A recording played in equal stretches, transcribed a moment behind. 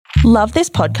Love this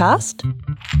podcast?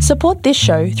 Support this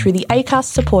show through the Acast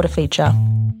supporter feature.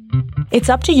 It's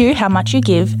up to you how much you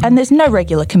give, and there's no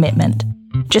regular commitment.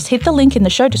 Just hit the link in the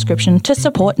show description to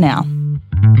support now.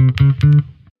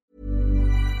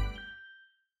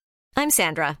 I'm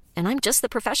Sandra, and I'm just the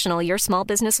professional your small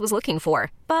business was looking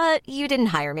for. But you didn't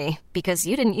hire me because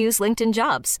you didn't use LinkedIn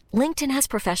Jobs. LinkedIn has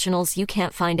professionals you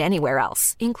can't find anywhere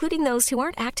else, including those who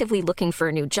aren't actively looking for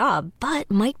a new job,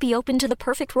 but might be open to the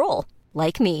perfect role,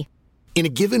 like me. In a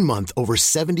given month, over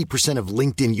 70% of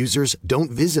LinkedIn users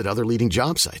don't visit other leading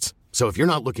job sites. So if you're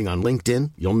not looking on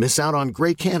LinkedIn, you'll miss out on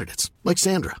great candidates like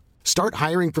Sandra. Start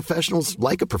hiring professionals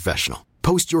like a professional.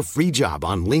 Post your free job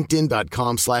on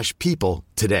linkedin.com/people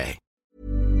today.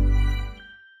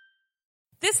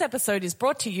 This episode is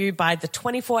brought to you by the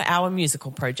 24-Hour Musical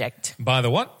Project. By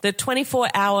the what? The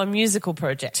 24-Hour Musical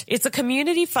Project. It's a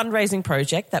community fundraising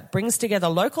project that brings together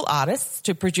local artists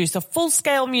to produce a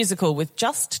full-scale musical with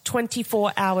just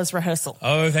 24 hours rehearsal.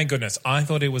 Oh, thank goodness. I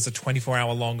thought it was a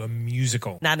 24-hour long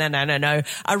musical. No.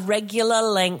 A regular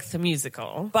length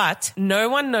musical. But no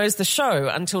one knows the show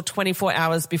until 24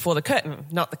 hours before the curtain.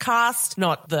 Not the cast,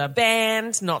 not the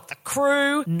band, not the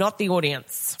crew, not the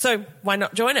audience. So why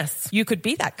not join us? You could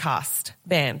be that cast,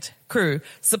 band, crew,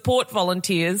 support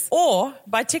volunteers, or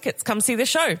buy tickets. Come see the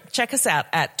show. Check us out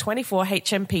at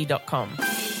 24hmp.com.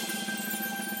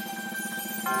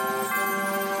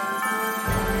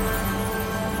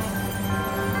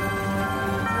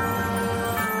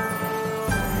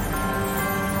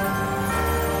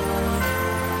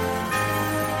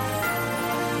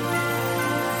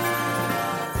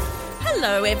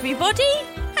 Hello, everybody.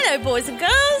 Hello, boys and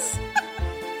girls.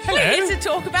 Hello. We're here to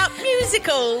talk about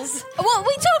musicals. What are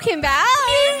we talking about?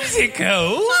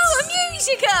 Musicals? Oh, a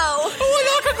musical. Oh,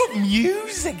 I like a good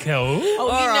musical.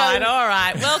 All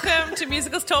right. Welcome to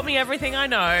Musicals Taught Me Everything I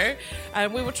Know.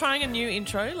 We were trying a new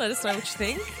intro. Let us know what you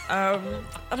think. I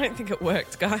don't think it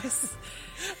worked, guys.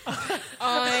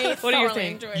 I What do you thoroughly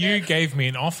think? enjoyed You it. gave me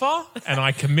an offer and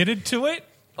I committed to it.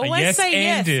 Always Yes, say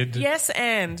yes. anded. Yes,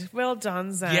 and. Well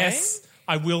done, Zay. Yes,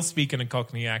 I will speak in a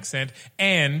Cockney accent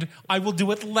and I will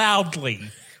do it loudly.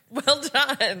 Well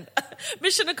done.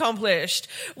 Mission accomplished.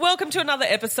 Welcome to another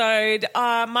episode.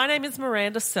 My name is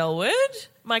Miranda Selwood.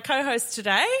 My co-host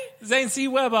today. Zane C.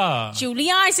 Weber. Julie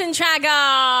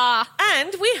Eisentrager.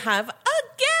 And we have a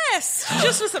guest.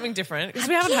 Just for something different, because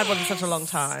we haven't had one in such a long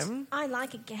time. I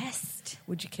like a guest.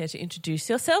 Would you care to introduce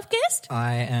yourself, guest?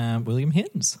 I am William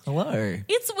Hinds. Hello.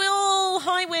 It's Will.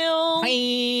 Hi, Will.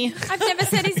 Hi. I've never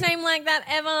said his name like that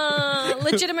ever.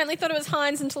 Legitimately thought it was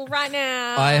Heinz until right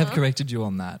now. I have corrected you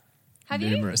on that Have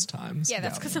you? numerous times. Yeah,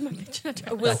 that's because I'm a bitch. and I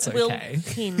don't- Will, That's okay.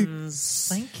 Wilkins.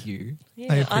 Thank you.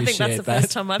 Yeah, I think that's the appreciate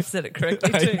first time I've said it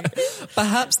correctly too.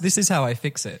 Perhaps this is how I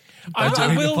fix it. By I doing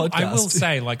the will podcast.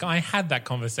 say, like, I had that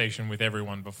conversation with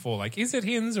everyone before. Like, is it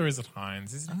Hinds or is it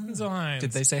Hines? Is it Hinds or Hines?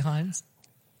 Did they say Heinz?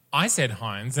 I said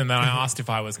Hines, and then I asked if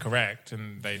I was correct,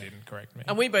 and they didn't correct me.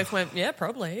 And we both went, yeah,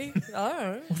 probably. Oh.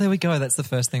 Well, there we go. That's the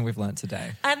first thing we've learnt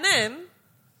today. And then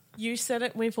you said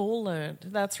it, we've all learned.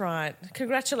 That's right.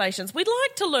 Congratulations. We'd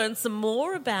like to learn some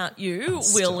more about you,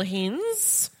 Will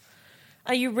Hinds.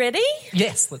 Are you ready?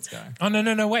 Yes, let's go. Oh,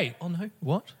 no, wait. Oh, no.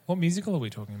 What? What musical are we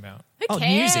talking about? Who Oh,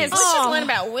 cares? music. Let's just learn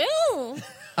about Will.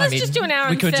 Let's just do an hour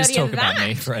we and could 30 just talk of about that.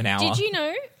 me for an hour. Did you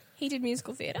know he did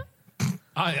musical theatre?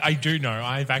 I do know.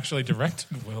 I've actually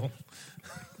directed Will.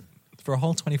 For a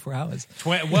whole 24 hours.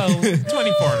 24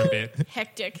 and a bit.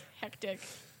 Hectic.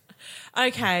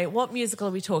 Okay, what musical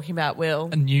are we talking about, Will?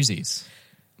 And Newsies.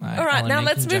 All right, Alan now Menken,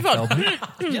 let's move Jack on.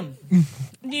 Feldman.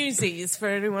 Newsies, for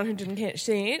anyone who didn't catch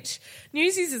it.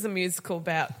 Newsies is a musical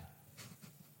about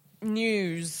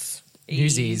news.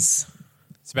 Newsies.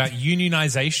 It's about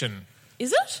unionization.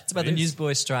 Is it? It's about the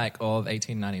newsboy strike of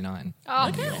 1899.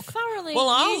 Oh, thoroughly. Well,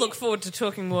 I'll look forward to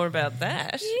talking more about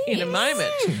that in a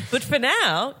moment. But for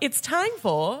now, it's time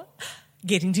for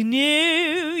Getting to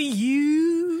Know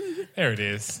You. There it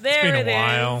is. There it's been it a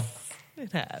while. is.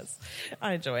 It has.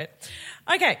 I enjoy it.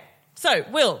 Okay, so,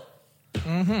 Will.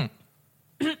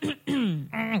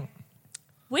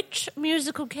 Which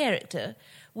musical character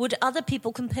would other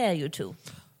people compare you to?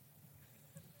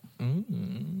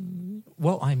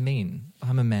 Well, I mean,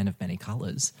 I'm a man of many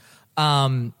colours.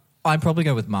 I'd probably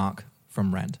go with Mark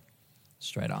from Rent,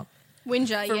 straight up.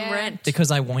 Whinger, From yeah. Rent. Because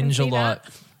I whinge a see lot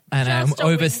and I Just a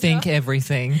overthink whinger.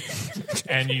 everything.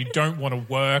 And you don't want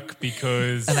to work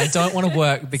because... And I don't want to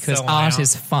work because Sell art out.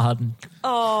 is fun.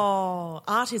 Oh,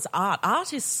 art is art.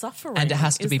 Art is suffering. And it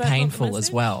has to Is be that not the painful as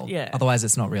message? well. Yeah. Otherwise,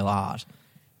 it's not real art.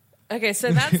 Okay,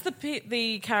 so that's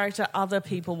the character other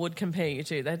people would compare you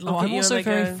to. They'd look Oh, at I'm you also and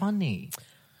they very go, funny.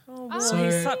 "Oh, Will, So-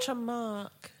 he's such a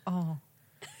mark." Oh,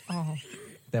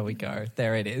 There we go.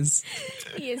 There it is.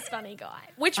 He is funny guy.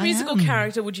 Which musical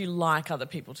character would you like other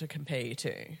people to compare you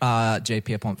to? J.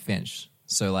 Pierpont Finch.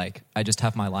 So, like, I just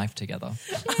have my life together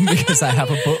because I have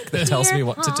a book that tells me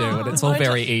what to do, and it's all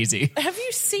very easy. Have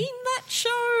you seen that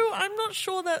show? I'm not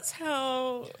sure that's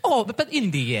how... Oh, but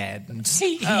in the end...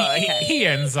 He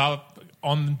ends up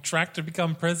on track to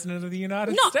become president of the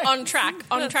United Not States.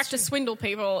 on track to swindle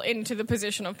people into the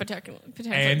position of potentially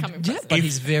becoming president. But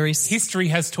he's very... History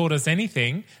has taught us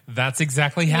anything, that's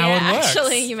exactly how Yeah, it works.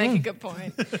 actually, you make a good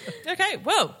point. Okay,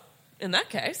 well, in that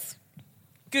case,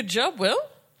 good job, Will.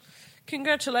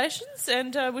 Congratulations,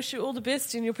 and I wish you all the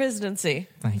best in your presidency.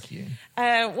 Thank you.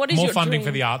 What is More your funding dream?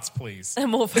 for the arts, please.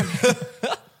 More funding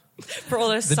for all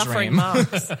those The suffering dream.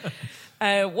 marks.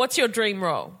 What's your dream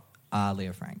role?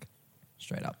 Leo Frank.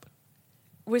 Straight up.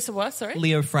 With what? Sorry,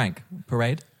 Leo Frank.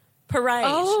 Parade? Parade.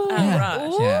 Oh.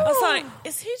 Right. Yeah. I was like,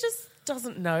 is he just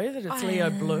doesn't know that it's Leo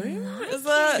Bloom? Is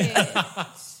that?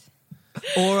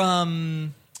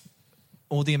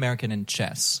 Or the American in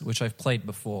Chess, which I've played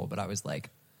before, but I was like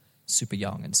super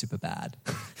young and super bad.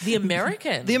 The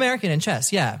American. The American in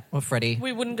Chess, yeah. Or Freddie.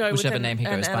 We wouldn't go whichever with name he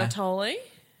goes by. Anatoly.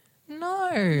 No,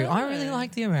 I really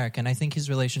like the American. I think his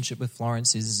relationship with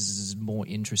Florence is more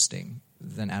interesting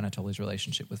than Anatoly's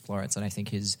relationship with Florence, and I think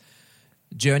his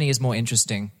journey is more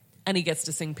interesting. And he gets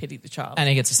to sing Pity the Child. And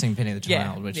he gets to sing Pity the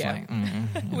Child, Yeah, which yeah.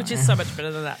 like which is so much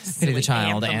better than that. Pity the silly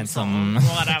Child anthem. anthem.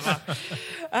 song,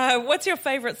 whatever. What's your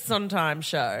favourite Sondheim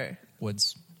show?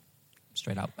 Woods,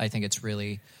 straight up. I think it's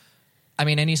really... I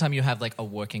mean, anytime you have like a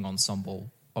working ensemble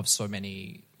of so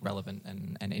many relevant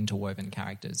and interwoven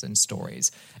characters and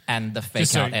stories, and the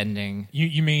Just so fake-out ending...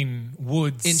 You mean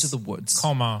Woods... Into the Woods.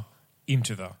 Comma,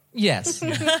 into the... Yes.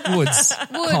 Woods,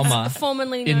 Woods, comma,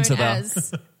 formerly known into the...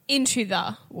 as Into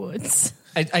the Woods.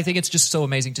 I think it's just so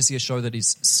amazing to see a show that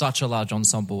is such a large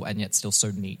ensemble and yet still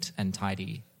so neat and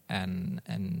tidy and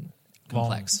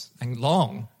complex and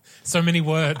long. So many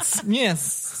words.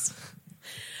 Yes.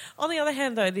 On the other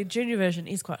hand, though, the junior version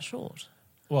is quite short.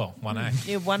 Well, one act.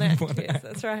 Yeah, one act. Yes,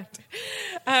 that's right.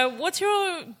 What's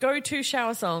your go-to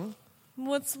shower song?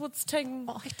 What's taking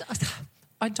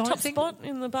I don't top think... spot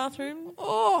in the bathroom?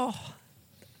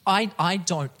 I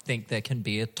don't think there can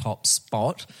be a top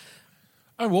spot.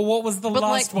 Oh, well, what was the But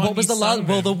last like, one what was you the last? sung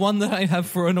Well, then? the one that I have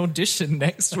for an audition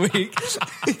next week.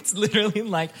 It's literally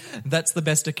like that's the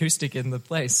best acoustic in the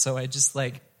place. So I just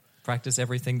like practice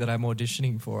everything that I'm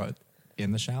auditioning for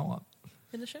in the shower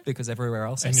In the show? because everywhere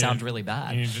else I And sound you- really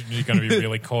bad. You're going to be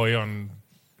really coy on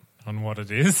what it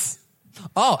is.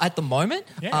 Oh, at the moment,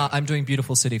 Yeah. I'm doing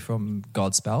 "Beautiful City" from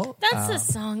Godspell. That's the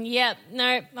song. Yep. No,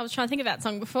 I was trying to think of that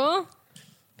song before.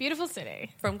 Beautiful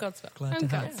City. From Godspell. Glad From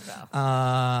to have.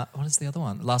 Godspell. What is the other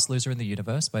one? "Last Loser in the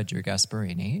Universe" by Drew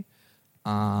Gasparini.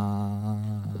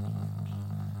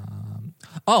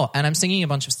 And I'm singing a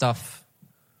bunch of stuff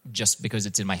just because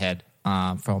it's in my head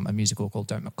from a musical called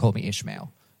 "Don't Call Me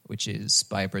Ishmael," which is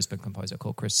by a Brisbane composer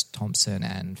called Chris Thompson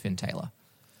and Finn Taylor.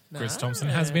 Chris Thompson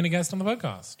has been a guest on the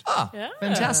podcast. Yeah.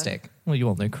 Fantastic. Well, you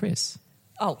all know Chris.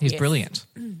 Oh, He's yes. brilliant.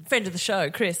 Friend of the show,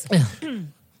 Chris.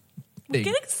 We're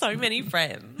getting so many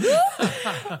friends.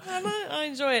 I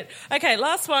enjoy it. Okay,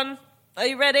 last one. Are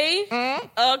you ready?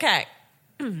 Okay.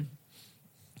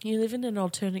 You live in an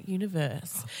alternate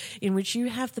universe in which you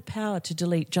have the power to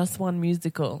delete just one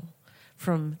musical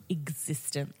from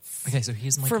existence. Okay, so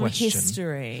here's my from question.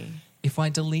 history. If I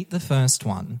delete the first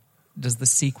one, does the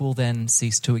sequel then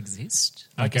cease to exist?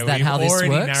 Like, Okay, is that we've how this already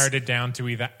works? narrowed it down to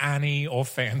either Annie or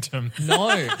Phantom.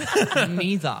 No,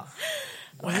 neither.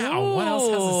 Wow, what else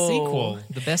has a sequel?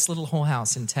 The Best Little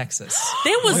Whorehouse in Texas.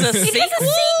 There was a sequel?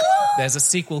 There's a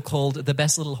sequel called The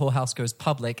Best Little Whorehouse Goes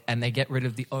Public, and they get rid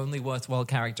of the only worthwhile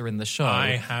character in the show,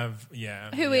 I have,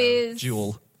 yeah. Who is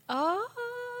Jewel, Oh,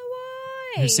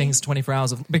 why? who sings 24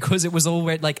 Hours of... Because it was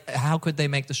already... Like, how could they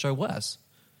make the show worse?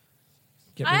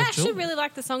 Get I rid of actually Jewel? really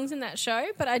like the songs in that show,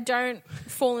 but I don't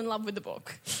fall in love with the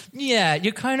book. Yeah,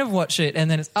 you kind of watch it,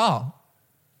 and then it's... Oh,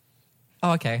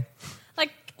 okay.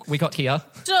 Like We got here.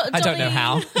 Jo- I don't know Dolly-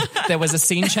 how. There was a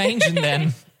scene change, and then...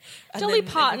 Dolly then everything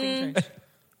Parton changed.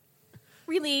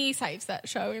 really saves that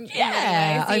show. In Yeah,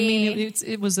 many I ways.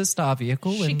 mean, it was a star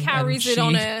vehicle. She and carries she it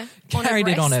on her carried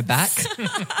it on her back.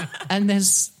 breasts. And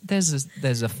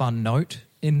there's a fun note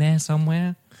in there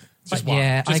somewhere. Just But one.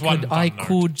 yeah, Just one fun I note.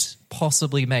 could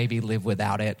possibly maybe live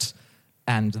without it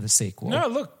and the sequel. No,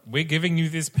 look, we're giving you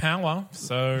this power,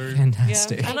 so...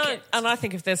 Fantastic. And I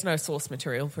think if there's no source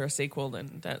material for a sequel,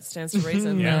 then that stands to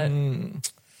reason. Yeah.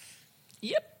 That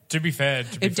Yep. To be fair,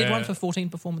 It did one for 14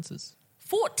 performances.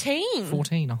 14.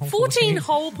 14, a whole 14 14.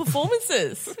 whole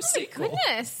performances.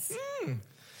 Goodness.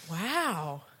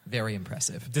 Wow. Very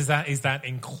impressive. is that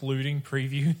including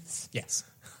previews? Yes.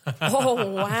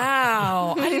 Oh,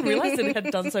 wow. I didn't realize it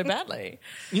had done so badly.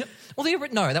 Yep. Well,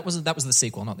 that was the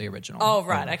sequel, not the original. Oh,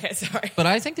 right. Okay, sorry. But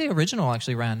I think the original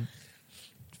actually ran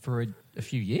for a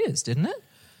few years, didn't it?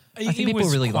 I think It people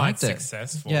was really quite liked it.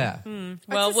 successful. Yeah.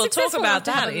 Well, It's we'll talk successful about enough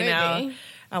to have that a in movie.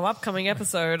 our upcoming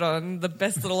episode on the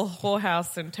best little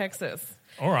whorehouse in Texas.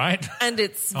 All right. And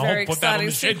it's I'll very put that on exciting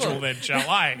the schedule sequel. then, shall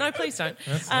I? No, please don't.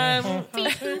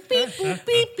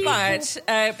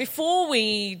 But before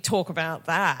we talk about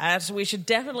that, we should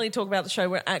definitely talk about the show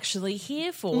we're actually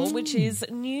here for, which is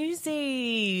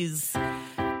Newsies.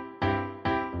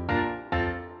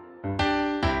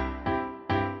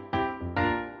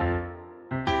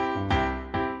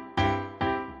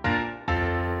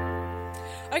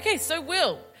 Okay, so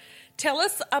Will, tell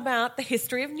us about the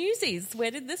history of Newsies. Where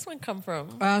did this one come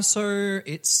from? So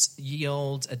it's ye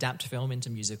old adapt film into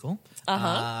musical.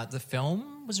 The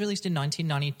film was released in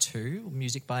 1992,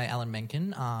 music by Alan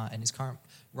Menken and his current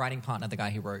writing partner, the guy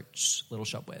who wrote Little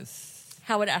Shop with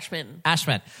Howard Ashman.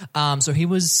 Ashman. So he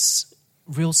was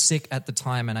real sick at the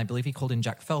time, and I believe he called in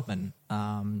Jack Feldman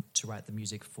to write the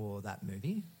music for that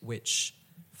movie, which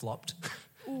flopped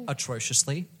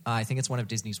atrociously. I think it's one of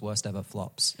Disney's worst ever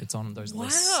flops. It's on those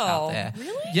lists out there.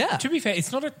 Really? Yeah. To be fair,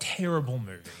 it's not a terrible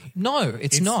movie. No,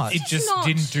 it's not. It just not.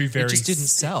 didn't do very. It just didn't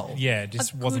sell. Yeah, it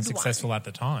just wasn't good successful at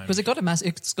the time. Because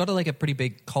it's got a pretty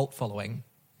big cult following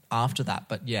after that.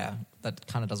 But yeah, that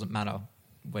kind of doesn't matter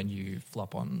when you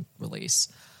flop on release.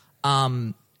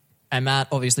 And that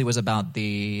obviously was about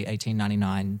the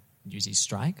 1899 Newsies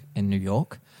strike in New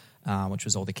York, which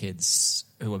was all the kids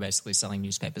who were basically selling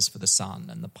newspapers for the Sun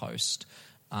and the Post.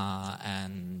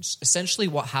 And essentially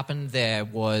what happened there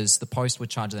was the Post would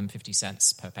charge them 50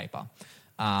 cents per paper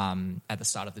at the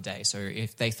start of the day. So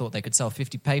if they thought they could sell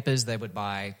 50 papers, they would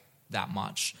buy that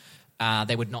much.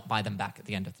 They would not buy them back at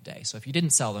the end of the day. So if you didn't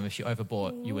sell them, if you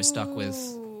overbought, you were stuck with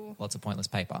lots of pointless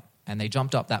paper. And they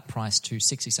jumped up that price to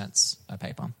 60 cents a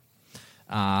paper.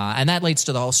 And that leads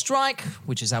to the whole strike,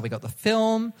 which is how we got the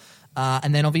film.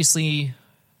 And then obviously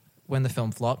when the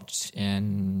film flopped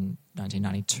in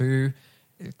 1992,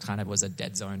 it kind of was a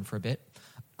dead zone for a bit.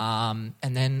 And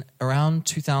then around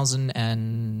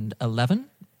 2011,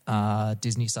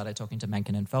 Disney started talking to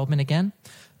Menken and Feldman again.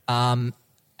 And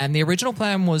the original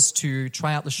plan was to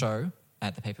try out the show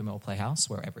at the Paper Mill Playhouse,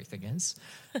 where everything is.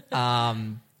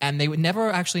 And they were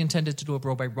never actually intended to do a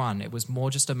Broadway run. It was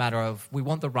more just a matter of, we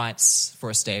want the rights for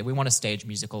a stage. We want a stage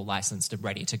musical licensed and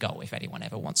ready to go if anyone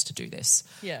ever wants to do this.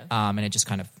 Yeah. And it just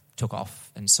kind of took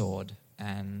off and soared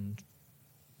and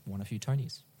won a few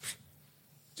Tonys.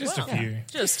 Just a few.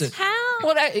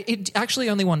 Well, it actually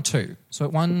only won 2. So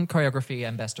it won choreography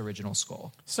and best original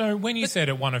score. So when you said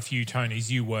it won a few Tonys,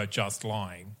 you were just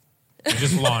lying. You're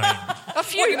just lying. A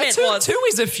few you meant was two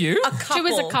is a few. a couple. 2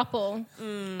 is a couple.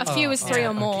 A few is 3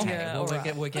 or more. Okay, Yeah, well, all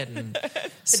right. we're getting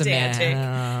Pedantic.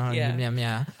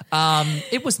 yeah.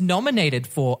 It was nominated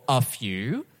for a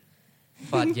few,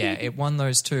 but yeah, it won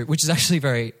those 2, which is actually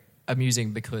very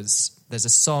amusing because there's a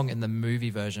song in the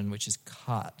movie version which is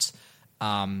cut,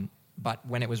 but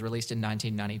when it was released in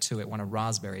 1992, it won a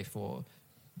Raspberry for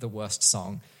the worst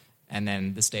song, and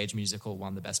then the stage musical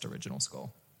won the best original score,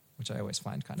 which I always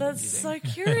find kind of That's amusing.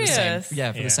 so curious. For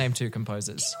Yeah. the same 2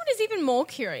 composers. You know what is even more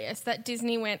curious? That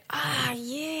Disney went,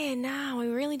 we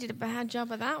really did a bad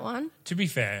job of that one. To be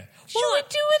fair, Should we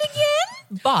do it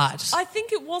again? But I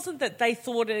think it wasn't that they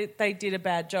thought they did a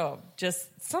bad job. Just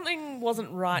something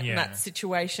wasn't right in Yeah. that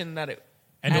situation that it...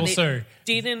 And also- it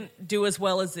didn't do as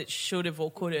well as it should have or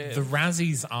could have. the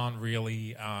Razzies aren't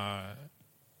really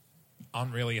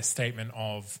a statement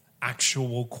of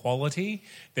actual quality.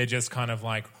 They're just kind of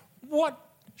like, what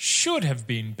should have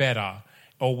been better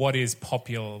or what is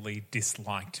popularly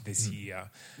disliked this year.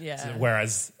 Yeah. So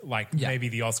whereas maybe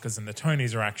the Oscars and the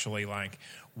Tonys are actually like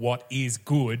what is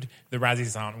good. The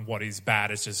Razzies aren't what is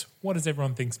bad. It's just what does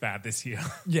everyone think's bad this year.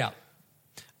 yeah.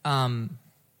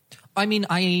 I mean,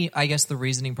 I guess the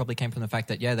reasoning probably came from the fact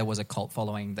that, there was a cult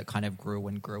following that kind of grew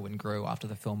and grew and grew after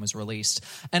the film was released.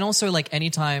 And also,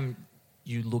 anytime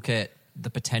you look at the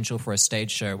potential for a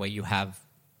stage show where you have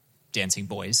dancing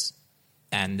boys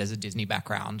and there's a Disney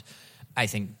background, I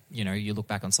think, you look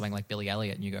back on something like Billy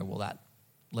Elliot and you go, well,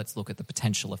 let's look at the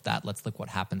potential of that. Let's look what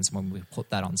happens when we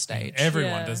put that on stage.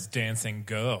 Everyone Yeah. does dancing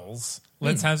girls.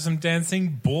 Let's have some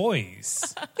dancing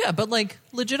boys. Yeah, but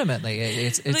legitimately,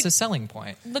 it's a selling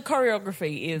point. The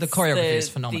choreography is... The choreography is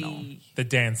phenomenal. The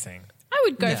dancing. I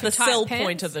would go for The tight sell pants.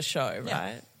 point of the show,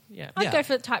 right? Yeah. I'd Yeah. go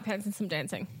for tight pants and some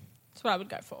dancing. That's what I would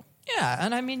go for. Yeah,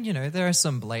 and I mean, there are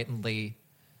some blatantly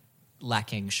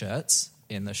lacking shirts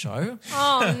in the show.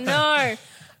 Oh, no.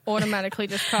 automatically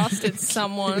just casted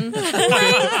someone. But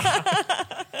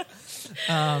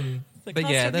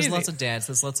yeah, there's music. lots of dance,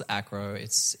 there's lots of acro.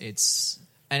 It's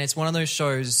one of those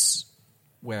shows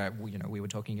where we were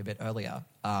talking a bit earlier,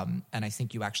 and I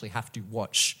think you actually have to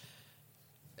watch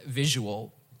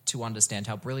visual to understand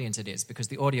how brilliant it is, because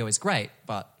the audio is great,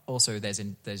 but also there's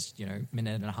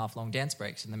minute and a half long dance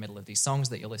breaks in the middle of these songs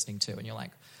that you're listening to, and you're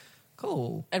like,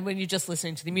 cool. And when you're just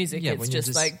listening to the music, Yeah, it's when you're just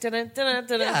just- like... And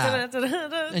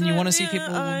And you wanna see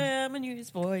people I am a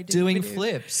newsboy. doing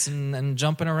flips and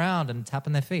jumping around and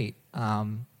tapping their feet.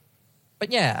 But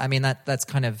yeah, I mean, that's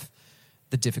kind of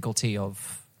the difficulty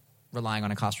of relying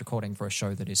on a cast recording for a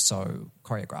show that is so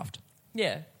choreographed.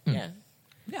 Yeah, yeah.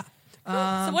 Yeah.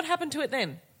 So what happened to it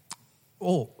then?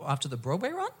 Oh, after the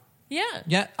Broadway run? Yeah.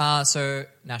 Yeah. So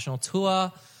national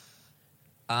tour.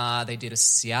 They did a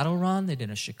Seattle run. They did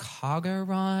a Chicago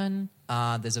run.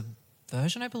 There's a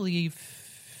version, I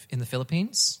believe, in the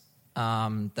Philippines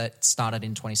that started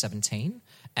in 2017.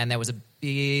 And there was a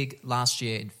big, last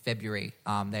year in February,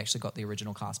 they actually got the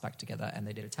original cast back together and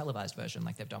they did a televised version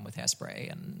like they've done with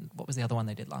Hairspray. And what was the other one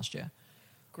they did last year?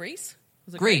 Grease?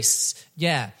 Was it Grease,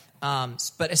 yeah.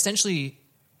 But essentially,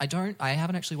 I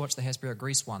haven't actually watched the Hairspray or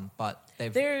Grease one, but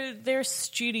They're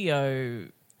studio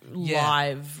Yeah.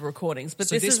 live recordings, but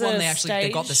so this this is one a they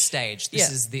got the stage. stage.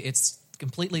 Yeah. It's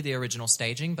completely the original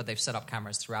staging, but they've set up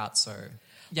cameras throughout. So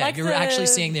yeah, Like you're actually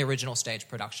seeing the original stage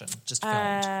production just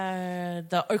filmed.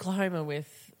 The Oklahoma with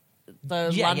the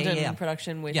Yeah, London yeah.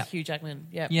 production with Yeah. Hugh Jackman.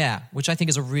 Yeah. Yeah, which I think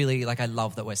is a really I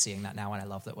love that we're seeing that now, and I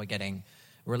love that we're getting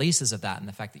releases of that, and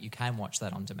the fact that you can watch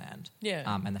that on demand. Yeah.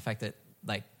 And the fact that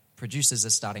producers are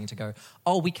starting to go,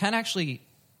 oh, we can actually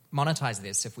monetize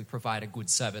this if we provide a good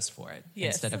service for it,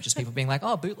 Yes. instead of just people being like,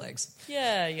 oh, bootlegs.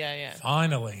 Yeah.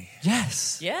 Finally.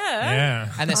 Yes. Yeah.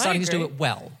 Yeah. And they're I starting to do agree. it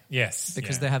well. Yes.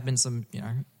 Because yeah. there have been some,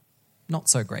 not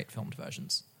so great filmed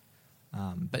versions.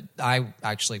 But I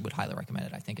actually would highly recommend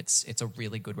it. I think it's a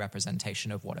really good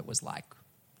representation of what it was like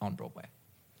on Broadway.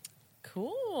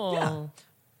 Cool.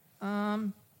 Yeah.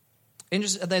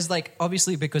 There's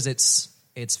obviously because it's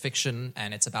fiction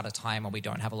and it's about a time when we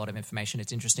don't have a lot of information.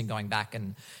 It's interesting going back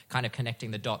and kind of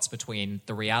connecting the dots between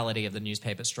the reality of the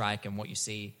newspaper strike and what you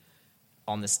see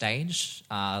on the stage.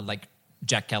 Like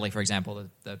Jack Kelly, for example,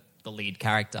 the lead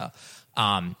character,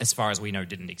 as far as we know,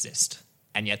 didn't exist.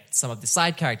 And yet some of the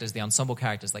side characters, the ensemble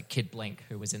characters like Kid Blink,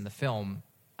 who was in the film,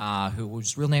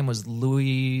 whose real name was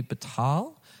Louis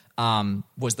Batal,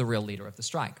 was the real leader of the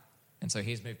strike. And so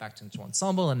he's moved back into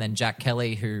ensemble. And then Jack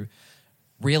Kelly, who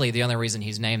really the only reason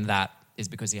he's named that is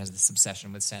because he has this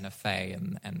obsession with Santa Fe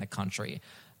and the country.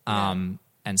 And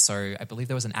so I believe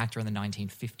there was an actor in the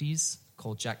 1950s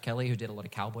called Jack Kelly who did a lot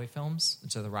of cowboy films.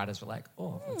 And so the writers were like,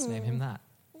 oh, let's name him that.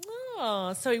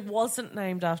 Oh, so he wasn't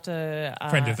named after...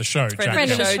 Friend of the show, Jack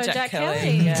Friend of the Kelly. show, Jack Jack Kelly.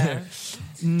 Kelly. Yeah.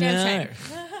 Damn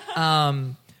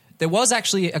shame. There was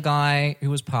actually a guy who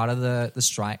was part of the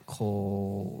strike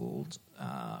called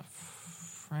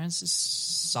Francis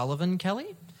Sullivan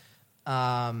Kelly.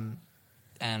 And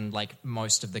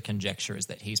most of the conjecture is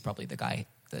that he's probably the guy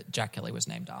that Jack Kelly was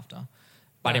named after.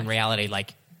 But in reality,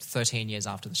 13 years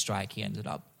after the strike, he ended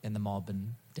up in the mob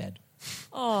and dead.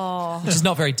 Oh. Which is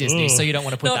not very Disney, so you don't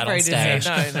want to put Not that very on stage.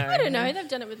 Disney. No. I don't know. They've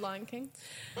done it with Lion King.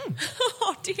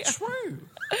 Oh, dear. True.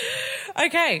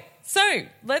 Okay, so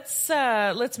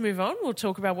let's move on. We'll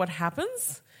talk about what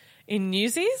happens in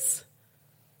Newsies.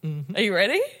 Mm-hmm. Are you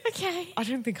ready? Okay. I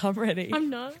don't think I'm ready. I'm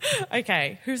not.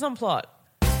 Okay, who's on plot?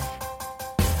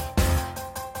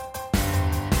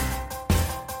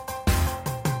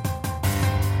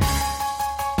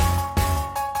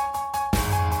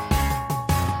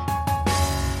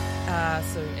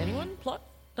 So anyone? Plot?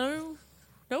 No?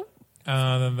 Nope.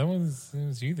 That was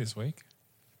you this week.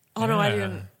 Oh, no, I Yeah.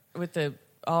 didn't. With the...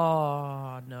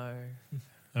 Oh, no.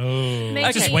 Oh,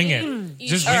 Maybe just wing it.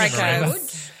 Just All wing right, it, Miranda.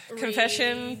 guys.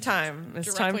 Confession time.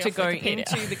 It's time Directly to off go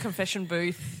Wikipedia. into the confession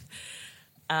booth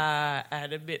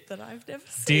and admit that I've never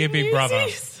seen Dear Big Brother.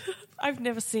 Newsies. I've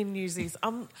never seen Newsies.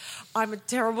 I'm a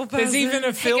terrible person. There's even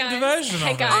a filmed guys. version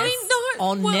Hey, of guys. it. I know.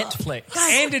 On Well, Netflix.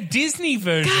 And a Disney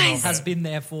version of it. Has been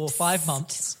there for 5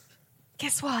 months.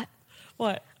 Guess what?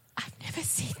 What? I've never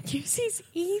seen Newsies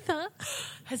either.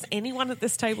 Has anyone at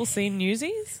this table seen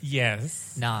Newsies?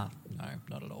 Yes. Nah, no,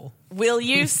 not at all. Will,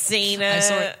 you've seen it. I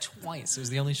saw it twice. It was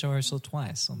the only show I saw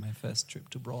twice on my first trip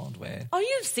to Broadway. Oh,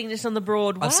 you've seen it on the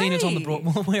Broadway. I've seen it on the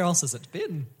Broadway. Well, where else has it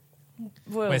been?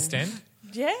 Well, West End?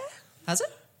 Yeah. Has it?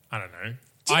 I don't know.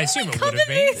 I assume it would have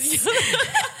been.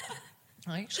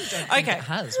 I actually don't think Okay. it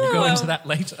has. We'll go into that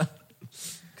later.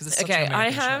 'Cause it's such an Okay,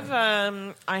 American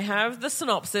show. I have the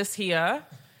synopsis here.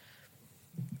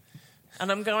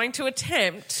 and I'm going to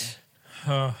attempt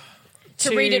To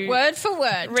read it word for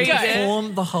word. Read Go. it.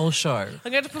 Perform the whole show.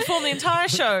 I'm going to perform the entire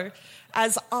show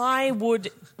as I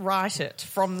would write it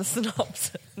from the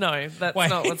synopsis. No, that's Wait.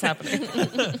 not what's happening.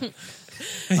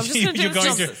 I'm just going to do You're the going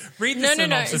to synopsis. read the No,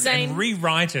 synopsis Zane. and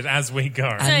rewrite it as we go.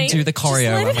 And Zane, do the just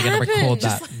choreo, let and it we're going to happen. record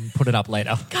Just that and put it up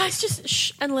later. Guys, just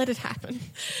shh and let it happen.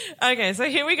 Okay, so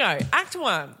here we go. Act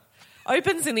 1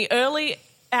 opens in the early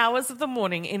hours of the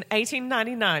morning in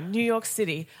 1899, New York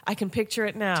City. I can picture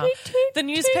it now. Tweet, tweet, The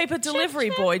newspaper tweet, delivery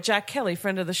tweet, boy, Jack Kelly,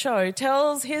 friend of the show,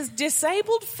 tells his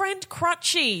disabled friend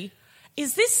Crutchy.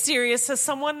 Is this serious? Has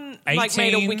someone made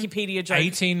a Wikipedia joke?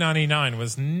 1899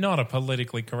 was not a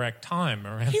politically correct time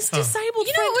around. His disabled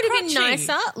You know friend what would have been Crutchy.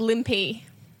 nicer? Limpy.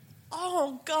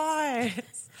 Oh,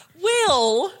 guys.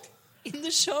 Will. In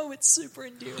the show, it's super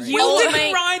endearing. You Well, didn't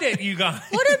mate- write it, you guys.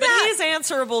 What But about he is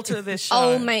answerable to this show.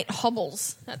 old mate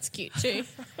Hobbles? That's cute too.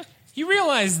 You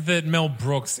realise that Mel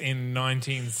Brooks in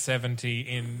 1970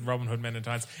 in Robin Hood Men in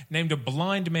Tights named a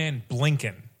blind man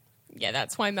Blinken. Yeah,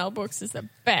 that's why Mel Brooks is the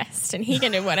best, and he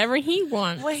can do whatever he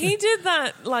wants. Well, he did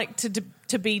that like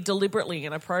to be deliberately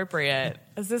inappropriate.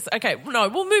 Is this okay? No,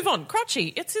 we'll move on.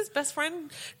 Crutchy, it's his best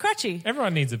friend, Crutchy.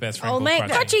 Everyone needs a best friend Old called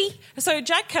mate Crutchy. Crutchy. So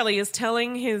Jack Kelly is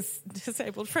telling his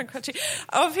disabled friend Crutchy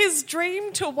of his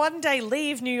dream to one day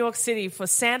leave New York City for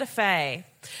Santa Fe.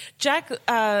 Jack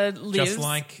lives Just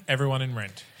like everyone in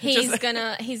Rent. He's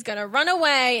gonna run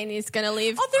away, and he's gonna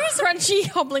leave there is a- Crunchy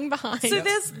hobbling behind. So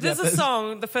there's a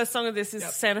song. The first song of this is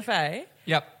Santa Fe,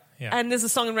 Yep. Yeah. and there's a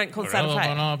song in Rent called Santa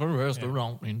Fe.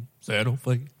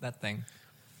 That thing.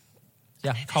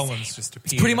 Yeah. Collins just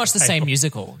appeared. Pretty much at the table. same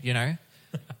musical, you know?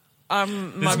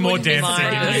 There's more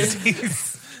dancing in it.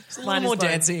 It's a little more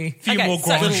dancey. Few Okay, more so-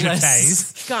 grand Little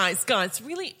less. jetés. Guys,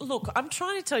 really, look, I'm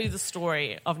trying to tell you the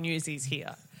story of Newsies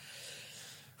here.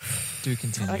 Do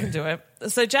continue. I can do it.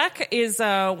 So Jack is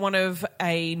one of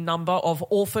a number of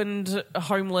orphaned,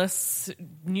 homeless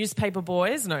newspaper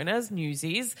boys known as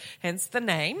Newsies, hence the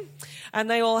name. And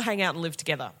they all hang out and live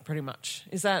together, pretty much.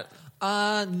 Is that...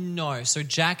 No. So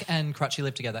Jack and Crutchy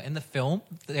live together. In the film,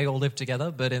 they all live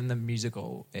together, but in the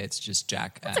musical, it's just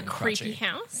Jack It's a and creepy Crutchy.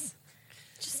 house.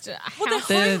 Just a house. Well,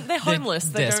 they're homeless.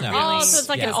 They there's don't no really... Oh, so it's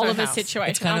like Yeah. an There's no Oliver house. situation.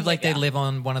 It's kind I'm of like with they ya. live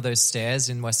on one of those stairs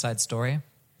in West Side Story,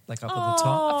 like up at the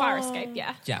top. A fire escape,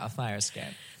 yeah. Yeah, a fire escape.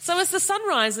 So as the sun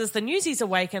rises, the Newsies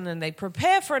awaken and they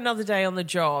prepare for another day on the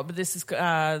job. This is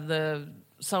the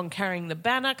song Carrying the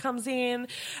Banner comes in.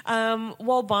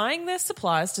 While buying their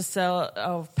supplies to sell,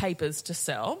 of papers to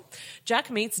sell, Jack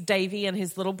meets Davy and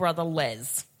his little brother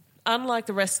Les. Unlike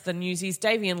the rest of the Newsies,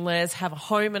 Davy and Les have a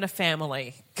home and a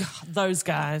family. God, those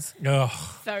guys. Ugh.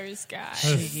 Those guys.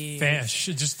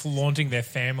 Just flaunting their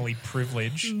family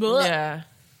privilege. Yeah.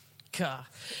 God.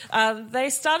 They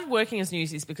started working as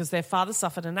Newsies because their father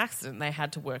suffered an accident and they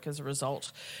had to work as a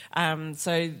result.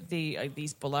 So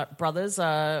these brothers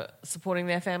are supporting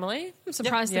their family. I'm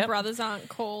surprised Yep. the brothers aren't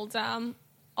called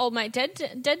old mate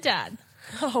dead dad.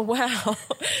 Oh, wow.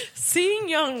 Seeing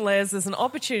young Les as an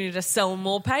opportunity to sell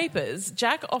more papers,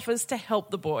 Jack offers to help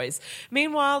the boys.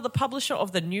 Meanwhile, the publisher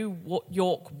of the New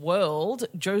York World,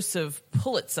 Joseph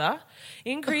Pulitzer,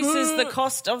 increases the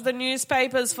cost of the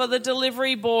newspapers for the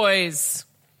delivery boys.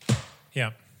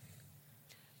 Yeah.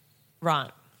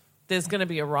 Right. There's going to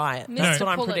be a riot. Mr. That's what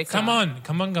I'm Pulitzer. predicting.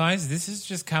 Come on, guys. This is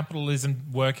just capitalism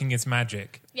working its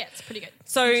magic. Yeah, it's pretty good.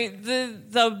 So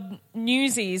the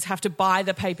Newsies have to buy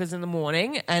the papers in the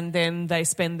morning and then they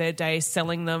spend their day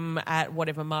selling them at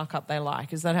whatever markup they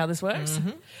like. Is that how this works?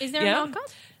 Is there Yeah. a markup?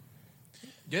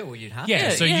 Yeah, well, you'd have Yeah,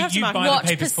 to. so you you, have to you mark buy What the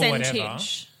papers for whatever.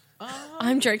 percentage?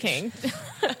 I'm joking.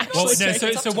 Well, no,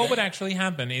 joking. so what would actually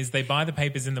happen is they buy the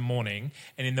papers in the morning,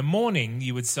 and in the morning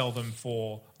you would sell them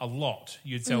for a lot.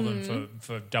 You'd sell them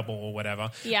for double or whatever.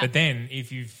 Yeah. But then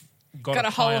if you've got Got a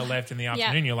a whole- pile left in the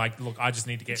afternoon, you're like, look, I just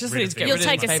need to get Just rid need of to get these. rid You'll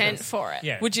of take a these cent papers. for it.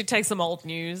 Yeah. Would you take some old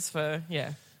news for,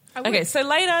 yeah. I would. Okay, so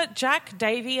later, Jack,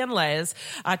 Davy and Les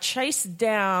are chased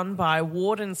down by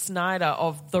Warden Snyder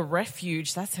of The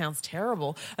Refuge. That sounds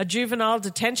terrible. A juvenile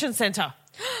detention centre.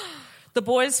 The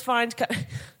boys find...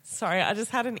 Sorry, I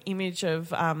just had an image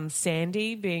of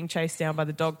Sandy being chased down by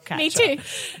the dog catcher. Me too.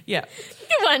 Yeah.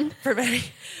 Good one. Pretty.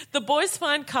 The boys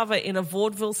find cover in a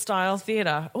vaudeville-style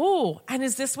theatre. Oh, and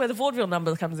is this where the vaudeville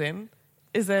number comes in?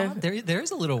 Is there... There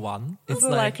is a little one. Is it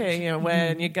like a,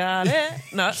 when you got it?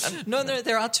 No. No,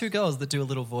 there are two girls that do a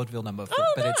little vaudeville number,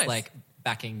 but it's nice. like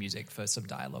backing music for some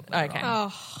dialogue. later Okay.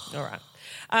 on. All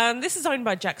right. This is owned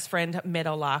by Jack's friend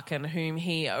Meadow Larkin, whom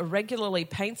he regularly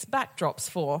paints backdrops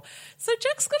for. So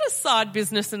Jack's got a side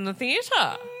business in the theatre.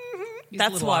 He's a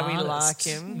That's little why we artist. like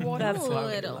him. What That's a why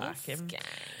we little like him.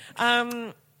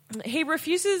 scam. He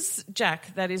refuses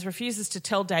to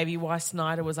tell Davey why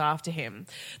Snyder was after him.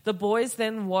 The boys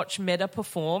then watch Meda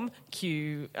perform,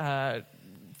 cue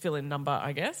fill-in number,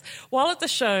 I guess. While at the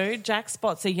show, Jack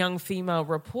spots a young female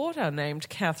reporter named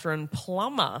Catherine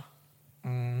Plummer.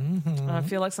 Mm-hmm. I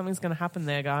feel like something's going to happen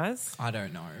there, guys. I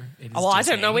don't know. It is I don't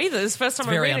Disney. know either. It's the first time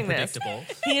I'm very reading this. unpredictable.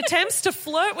 He attempts to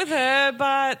flirt with her,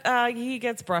 but he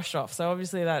gets brushed off. So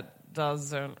obviously that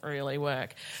doesn't really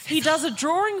work. He does a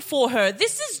drawing for her.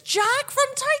 This is Jack from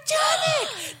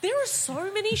Titanic. There are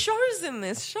so many shows in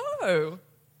this show.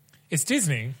 It's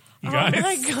Disney, you guys. Oh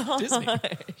my gosh.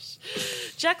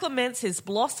 Disney. Jack laments his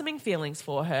blossoming feelings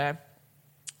for her.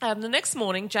 The next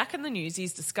morning, Jack and the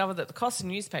Newsies discover that the cost of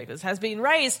newspapers has been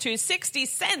raised to 60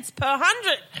 cents per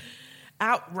 100.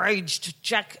 Outraged,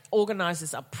 Jack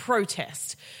organises a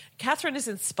protest. Catherine is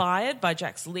inspired by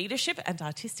Jack's leadership and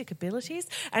artistic abilities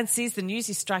and sees the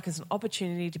Newsies strike as an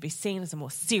opportunity to be seen as a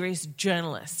more serious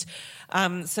journalist.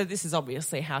 So this is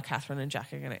obviously how Catherine and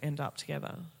Jack are going to end up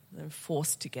together. They're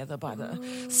forced together by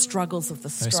the struggles of the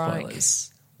No strike.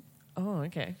 spoilers. Oh,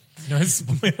 okay. No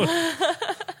spoiler.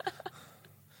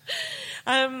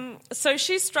 So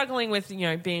she's struggling with,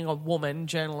 being a woman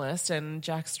journalist, and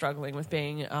Jack's struggling with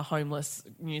being a homeless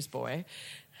newsboy.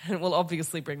 And we'll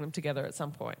obviously bring them together at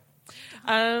some point.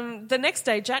 The next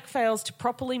day, Jack fails to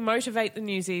properly motivate the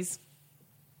Newsies,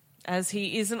 as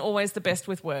he isn't always the best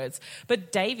with words.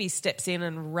 But Davey steps in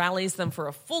and rallies them for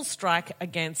a full strike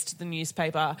against the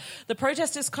newspaper. The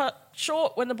protest is cut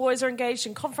short when the boys are engaged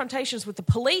in confrontations with the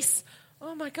police.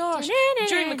 Oh my gosh.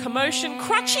 During the commotion,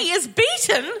 Crutchy is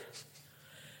beaten.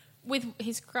 With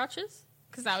his crutches?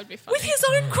 Because that would be fun. With his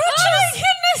own crutches. Oh my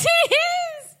goodness, he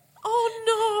is!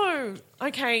 Oh no.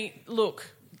 Okay, look.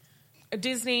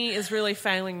 Disney is really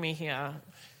failing me here.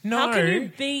 No. How can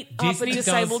you beat up a Disney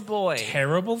disabled does boy?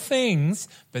 Terrible things,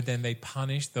 but then they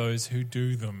punish those who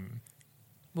do them.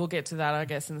 We'll get to that, I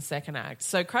guess, in the second act.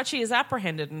 So Crutchy is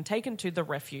apprehended and taken to the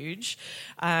refuge.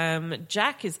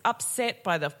 Jack is upset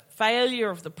by the failure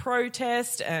of the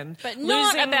protest and But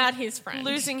not about his friend.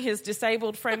 losing his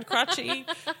disabled friend Crutchy,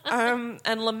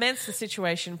 and laments the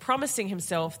situation, promising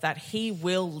himself that he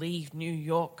will leave New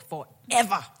York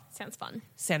forever. Sounds fun.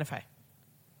 Santa Fe.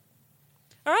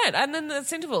 All right, and then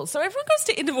there's interval. So everyone goes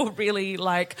to interval really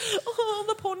like, oh,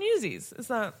 the poor Newsies. Is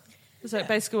that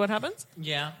basically what happens?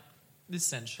 Yeah,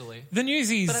 essentially. The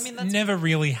Newsies But I mean, that's- never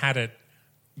really had it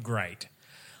great.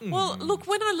 Well, look,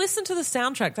 when I listen to the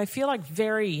soundtrack, they feel like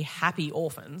very happy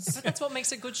orphans. But that's what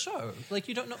makes a good show. Like,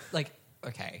 you don't know, like,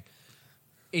 okay.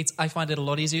 I find it a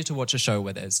lot easier to watch a show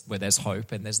where there's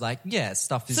hope and there's like, yeah,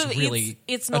 stuff is So really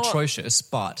it's not- atrocious,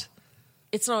 but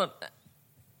It's not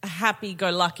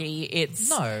happy-go-lucky. It's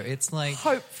no, it's like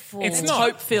hopeful. It's not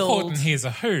hope-filled. Horton Hears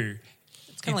a Who.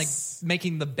 it's kind of like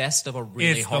making the best of a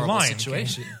really It's The horrible Lion King.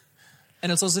 situation.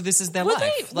 And it's also, this is their Were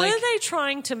life. they, were they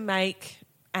trying to make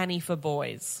Annie for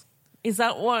boys? Is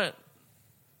that what?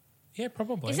 Yeah,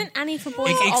 probably. Isn't Annie for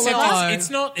boys Except Oliver?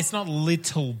 it's not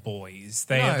little boys.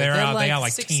 They No, they they're are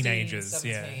like 16, teenagers.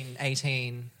 17,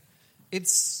 18.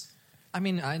 It's, I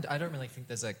mean, I don't really think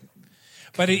there's a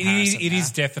But it comparison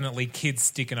is there. definitely kids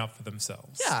sticking up for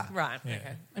themselves. Yeah. Right. Yeah.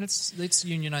 Okay. And it's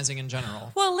unionizing in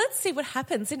general. Well, let's see what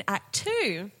happens in Act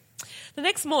 2. The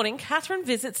next morning, Catherine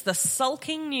visits the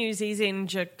sulking Newsies in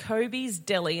Jacoby's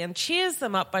Deli and cheers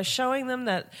them up by showing them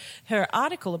that her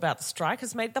article about the strike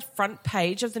has made the front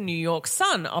page of the New York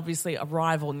Sun, obviously a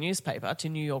rival newspaper to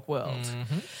New York World.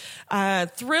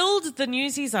 Thrilled, the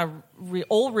Newsies are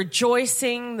all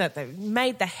rejoicing that they've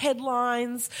made the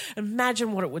headlines.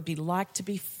 Imagine what it would be like to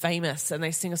be famous. And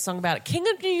they sing a song about it. King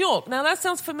of New York. Now, that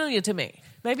sounds familiar to me.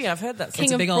 Maybe I've heard that song.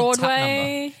 King a of big old tap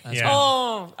Broadway. number. Yeah.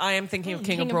 Oh, I am thinking of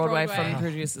King of Broadway, from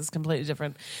producers, completely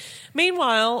different.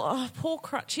 Meanwhile, poor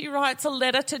Crutchy writes a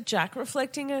letter to Jack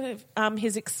reflecting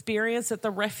his experience at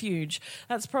the refuge.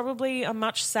 That's probably a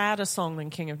much sadder song than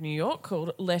King of New York,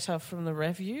 called Letter from the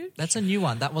Refuge. That's a new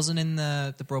one. That wasn't in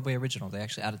the Broadway original. They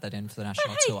actually added that in for the national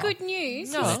Hey, tour. good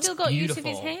news. No, He's it's still got use of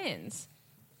his beautiful. hands.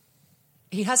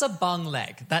 He has a bung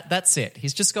leg. That's it.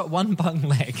 He's just got one bung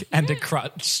leg and a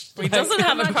crutch. He doesn't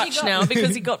have a much he crutch got now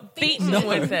because he got beaten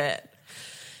with it.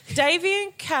 Davy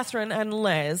and Catherine and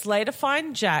Les later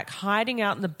find Jack hiding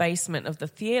out in the basement of the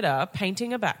theatre,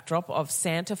 painting a backdrop of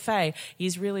Santa Fe.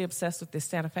 He's really obsessed with this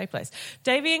Santa Fe place.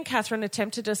 Davy and Catherine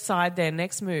attempt to decide their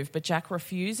next move, but Jack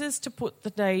refuses to put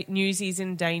the Newsies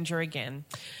in danger again.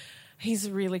 He's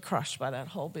really crushed by that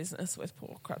whole business with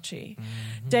poor Crutchy.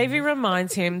 Davy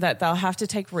reminds him that they'll have to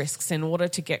take risks in order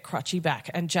to get Crutchy back,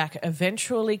 and Jack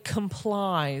eventually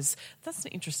complies. That's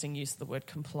an interesting use of the word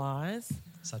complies.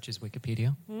 Such is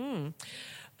Wikipedia.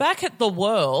 Back at The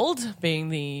World, being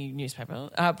the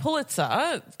newspaper,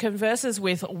 Pulitzer converses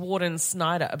with Warden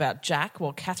Snyder about Jack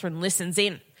while Catherine listens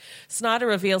in. Snyder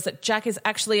reveals that Jack is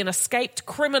actually an escaped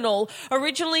criminal,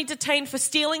 originally detained for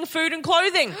stealing food and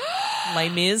clothing. Les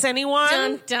Mis, anyone?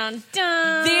 Dun, dun,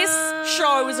 dun. This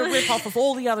show is a rip-off of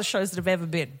all the other shows that have ever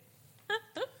been.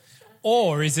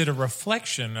 Or is it a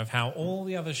reflection of how all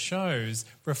the other shows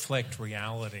reflect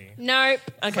reality? Nope.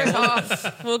 Okay,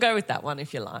 we'll go with that one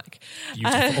if you like.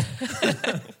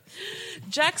 Beautiful.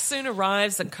 Jack soon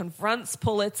arrives and confronts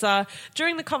Pulitzer.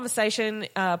 During the conversation,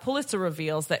 Pulitzer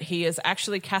reveals that he is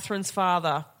actually Catherine's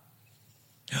father.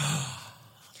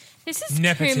 This is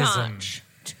Nepotism. too much.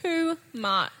 Too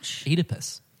much.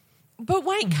 Oedipus. But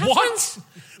wait, Catherine's...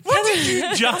 What did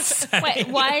you just say? Wait,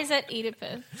 why is that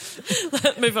Oedipus?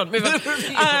 Move on.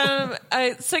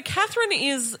 So Catherine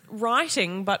is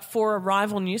writing, but for a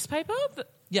rival newspaper?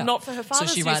 Yeah. Not for her father's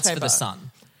So she newspaper. writes for The Sun,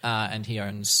 and he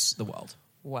owns The World.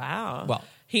 Wow. Well,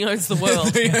 he owns the world.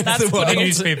 That's A putting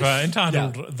newspaper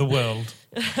entitled The World.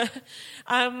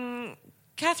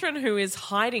 Catherine, who is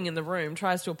hiding in the room,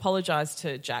 tries to apologise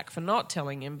to Jack for not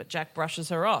telling him, but Jack brushes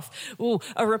her off. Ooh,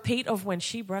 a repeat of when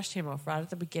she brushed him off right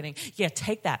at the beginning. Yeah,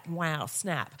 take that. Wow,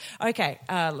 snap. Okay,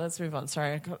 let's move on.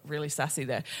 Sorry, I got really sassy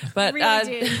there. But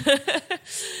Really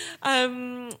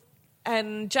did.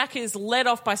 and Jack is led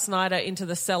off by Snyder into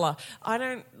the cellar. I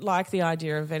don't like the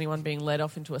idea of anyone being led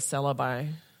off into a cellar by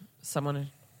someone who...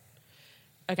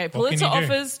 Okay, Pulitzer you do?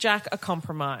 offers Jack a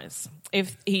compromise.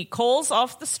 If he calls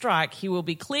off the strike, he will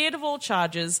be cleared of all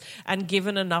charges and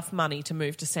given enough money to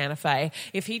move to Santa Fe.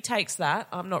 If he takes that,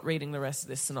 I'm not reading the rest of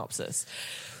this synopsis.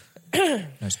 no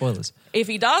spoilers. If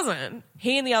he doesn't,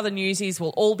 he and the other newsies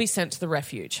will all be sent to the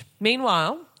refuge.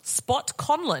 Meanwhile, Spot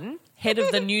Conlon, head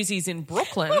of the newsies in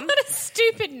Brooklyn, What a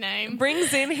stupid name.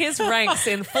 brings in his ranks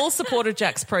in full support of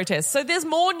Jack's protest. So there's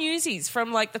more newsies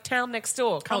from like the town next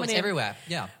door coming It's in. everywhere.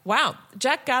 Yeah. Wow.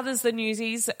 Jack gathers the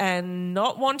newsies and,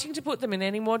 not wanting to put them in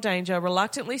any more danger,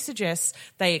 reluctantly suggests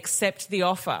they accept the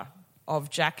offer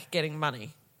of Jack getting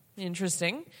money.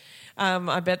 Interesting.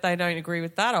 I bet they don't agree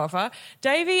with that offer.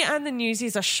 Davey and the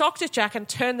newsies are shocked at Jack and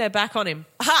turn their back on him.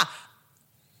 Aha!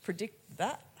 Predict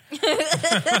that.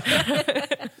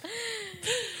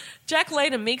 Jack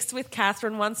later meets with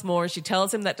Catherine once more as she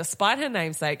tells him that despite her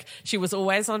namesake, she was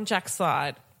always on Jack's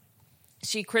side.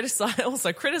 She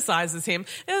also criticises him,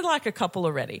 they're like a couple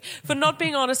already, for not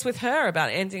being honest with her about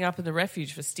ending up in the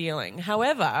refuge for stealing.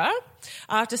 However,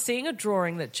 after seeing a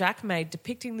drawing that Jack made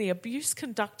depicting the abuse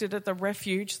conducted at the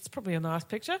refuge, it's probably a nice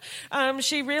picture,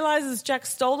 she realises Jack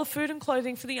stole the food and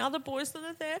clothing for the other boys that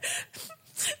are there.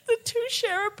 The two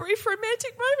share a brief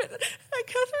romantic moment, and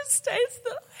Catherine states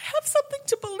that I have something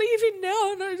to believe in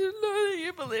now, and I didn't know that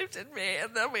you believed in me,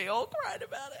 and then we all cried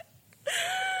about it.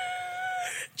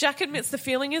 Jack admits the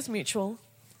feeling is mutual,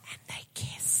 and they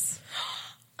kiss.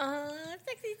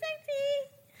 Sexy, sexy.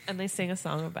 And they sing a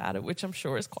song about it, which I'm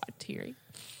sure is quite teary.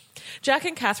 Jack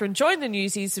and Catherine join the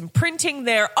newsies in printing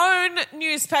their own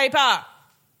newspaper.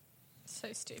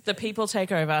 So stupid. The People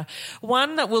take over.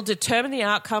 One that will determine the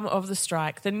outcome of the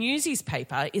strike. The Newsies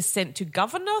paper is sent to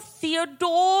Governor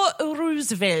Theodore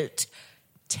Roosevelt,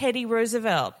 Teddy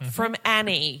Roosevelt, from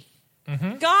Annie.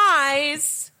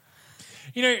 Guys...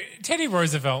 You know, Teddy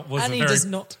Roosevelt was Annie a very does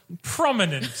not.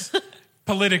 prominent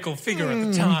political figure at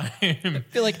the time. I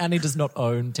feel like Annie does not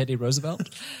own Teddy Roosevelt.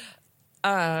 who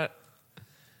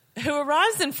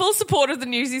arrives in full support of the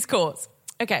Newsies' cause.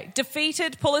 Okay,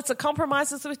 defeated, Pulitzer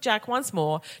compromises with Jack once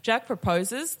more. Jack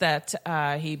proposes that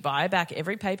he buy back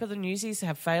every paper the Newsies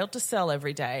have failed to sell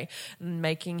every day,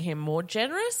 making him more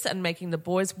generous and making the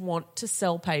boys want to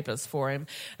sell papers for him.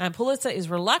 And Pulitzer is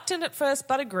reluctant at first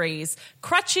but agrees.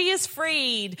 Crutchy is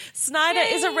freed. Snyder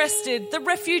is arrested. The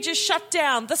refuge is shut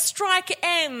down. The strike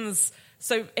ends.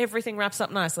 So everything wraps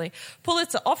up nicely.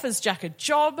 Pulitzer offers Jack a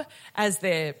job as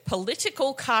their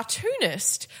political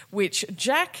cartoonist, which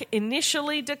Jack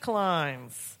initially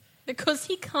declines. Because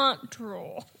he can't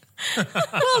draw. Well,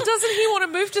 doesn't he want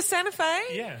to move to Santa Fe?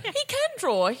 Yeah. He can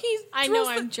draw. I know,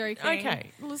 I'm joking.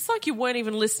 Okay. Well, it's like you weren't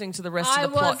even listening to the rest I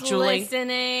of the plot, was Julie.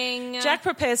 listening. Jack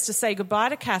prepares to say goodbye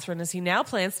to Catherine as he now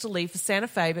plans to leave for Santa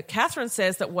Fe, but Catherine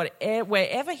says that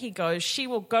wherever he goes, she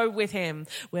will go with him.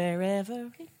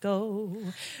 Wherever he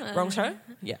goes. Wrong show?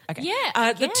 Yeah, okay.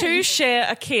 Yeah, the again. two share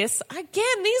a kiss.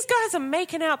 Again, these guys are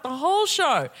making out the whole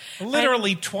show.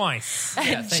 Literally twice.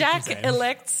 And thank Jack you, Zane.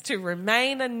 elects to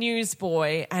remain a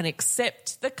newsboy and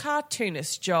accept the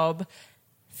cartoonist job.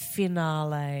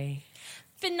 Finale.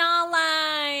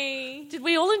 Finale. Did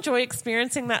we all enjoy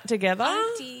experiencing that together?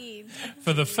 I did.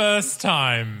 For the first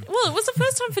time. Well, it was the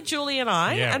first time for Julie and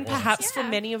I, Yeah, it and was. perhaps for Yeah.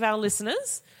 many of our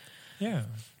listeners. Yeah.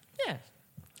 Yeah.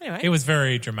 Anyway, It was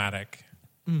very dramatic.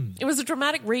 it was a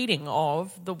dramatic reading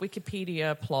of the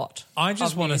Wikipedia plot. I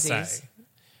just of want to Newsies. say,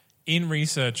 in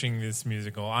researching this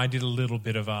musical, I did a little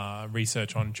bit of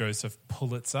research on Joseph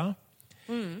Pulitzer.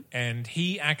 And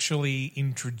he actually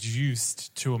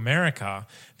introduced to America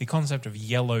the concept of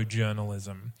yellow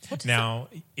journalism. Now,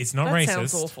 it's not that racist.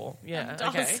 sounds awful. Yeah,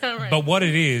 Does okay. sound right. But what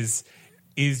it is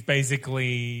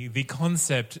basically the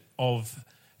concept of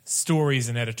stories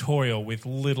and editorial with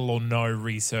little or no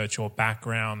research or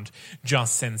background,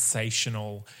 just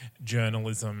sensational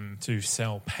journalism to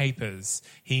sell papers.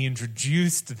 He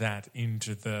introduced that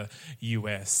into the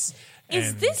US.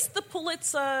 Is and- this the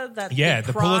Pulitzer that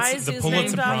the prize Pulitzer is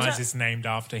named Prize after? is named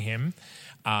after him.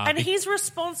 And he's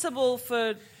responsible for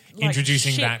like,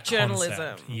 Introducing shit that journalism.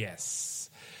 concept. Yes.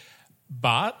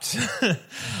 But,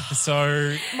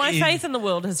 so... My faith in the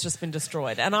world has just been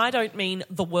destroyed. And I don't mean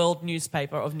the World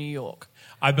newspaper of New York.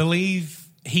 I believe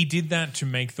he did that to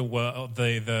make the world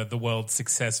the world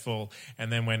successful, and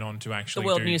then went on to actually The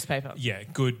World do, newspaper. Yeah,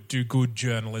 do good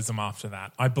journalism after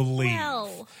that. I believe.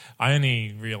 Well. I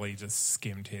only really just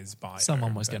skimmed his bio.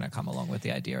 Someone was but going to come along with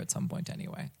the idea at some point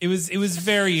anyway. It was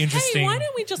very interesting. Hey, why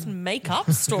don't we just make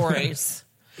up stories?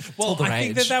 well, all the I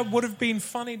think rage. that would have been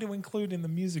funny to include in the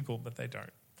musical, but they don't.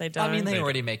 They don't. I mean, they They-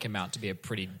 already make him out to be a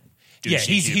pretty Yeah, douchey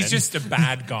he's human. just a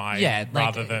bad guy. yeah,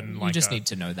 rather than you like just a- need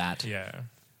to know that. Yeah.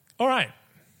 All right.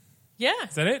 yeah.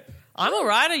 Is that it? I'm all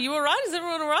right. Are you all right? Is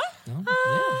everyone all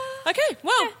right? Okay,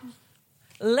 well,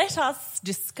 let us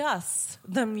discuss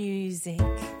the music.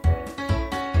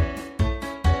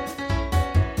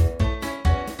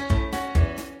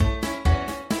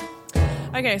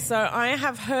 Okay, so I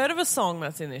have heard of a song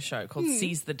that's in this show called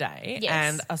Seize the Day Yes.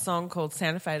 and a song called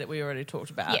Santa Fe that we already talked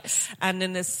about. Yes. And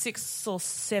then there's 6 or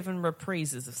 7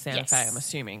 reprises of Santa Yes. Fe, I'm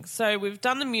assuming. So we've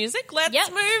done the music. Let's Yep.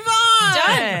 move on.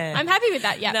 Done. I'm happy with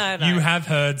that. Yeah. No. You have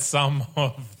heard some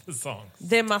of the songs.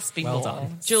 There must be Well more.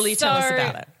 done. Julie, tell us So-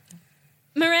 about it.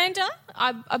 Miranda,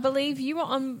 I believe you were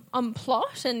on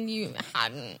plot and you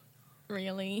hadn't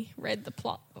really read the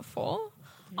plot before.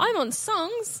 I'm on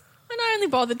songs and I only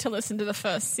bothered to listen to the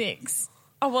first 6.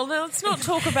 Oh, well, now let's not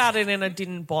talk about it in a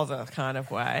didn't bother kind of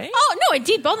way. Oh, no, I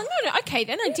did bother. No, okay,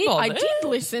 then I did. I bothered? did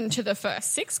listen to the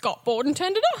first 6, got bored and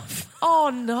turned it off. Oh,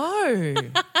 no.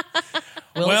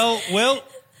 Well,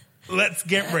 let's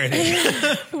get ready.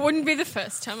 It wouldn't be the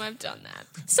first time I've done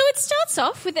that. So it starts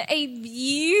off with a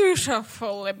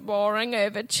beautiful, boring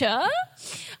overture.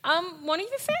 One of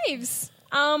your faves.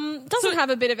 Doesn't have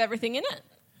a bit of everything in it.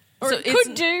 Or So it it's-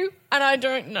 could do, and I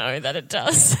don't know that it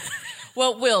does.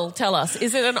 Well, Will, tell us.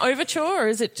 Is it an overture or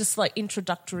is it just like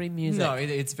introductory music? No,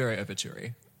 it's very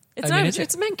overture-y. It's I mean, overture.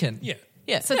 it's Mencken. Yeah.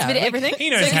 Yeah. So it's a bit of everything. He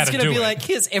knows So how he's to going to do be it. like,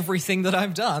 here's everything that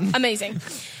I've done. Amazing.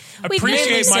 Appreciate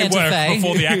my Santa work Fe.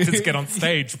 before the actors get on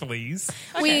stage, please.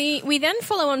 We then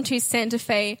follow on to Santa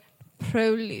Fe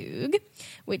Prologue,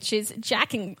 which is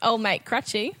Jack and old mate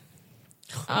Crutchy.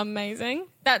 Amazing.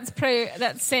 That's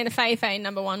Santa Fe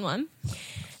number 1.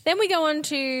 Then we go on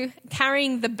to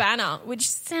Carrying the Banner, which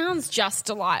sounds just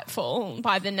delightful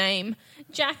by the name.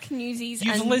 Jack, Newsies,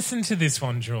 You've and... listened to this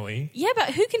one, Julie. Yeah,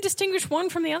 but who can distinguish one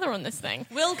from the other on this thing?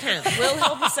 Will can. Will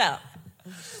help us out.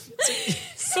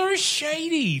 So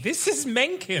shady. This is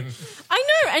Mencken. I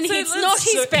know, and So it's let's- not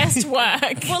his best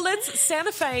work. Well,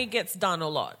 Santa Fe gets done a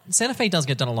lot. Santa Fe does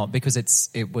get done a lot because it's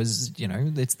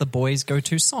the boys'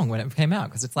 go-to song when it came out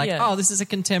because it's like, Yeah. oh, this is a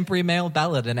contemporary male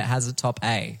ballad and it has a top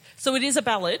A. So it is a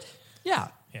ballad, Yeah.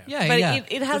 Yeah. Yeah, but yeah.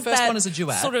 it has the first that one is a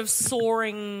duet. sort of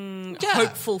soaring, Yeah.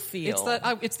 hopeful feel. It's the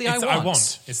I It's want. I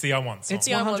want. It's the I want song. It's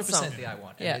the I want 100% song. the I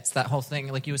want. Yeah. And it's that whole thing,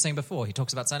 like you were saying before. He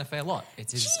talks about Santa Fe a lot.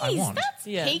 It's his I Jeez, want. that's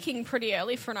Yeah. peaking pretty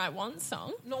early for an I Want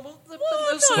song. No, well, Well,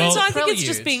 no, Well- so I think it's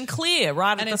just prelude. being clear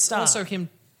right And at the it's start. also him.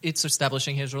 It's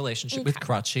establishing his relationship with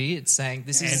Crutchy. It's saying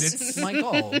this And is it's- my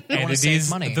goal. I want And to it save is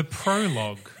money. the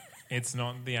prologue. It's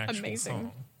not the actual Amazing.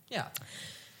 song. yeah.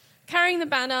 Carrying the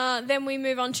Banner. Then we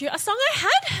move on to a song I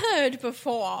had heard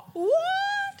before. What?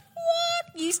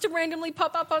 Used to randomly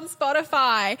pop up on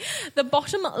Spotify. The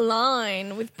Bottom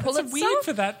Line with Pulitzer. It's weird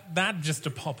for that just to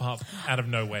pop up out of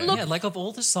nowhere. Yeah, like of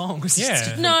all the songs.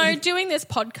 Yeah. No, doing this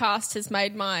podcast has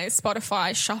made my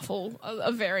Spotify shuffle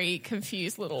a very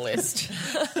confused little list.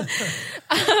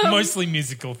 Mostly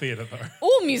musical theatre, though.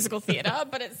 All musical theatre,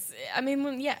 but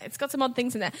it's got some odd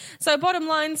things in there. So Bottom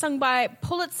Line, sung by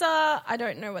Pulitzer. I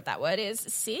don't know what that word is.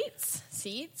 Seats.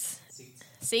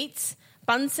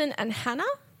 Bunsen and Hannah.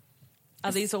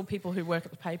 Are these all people who work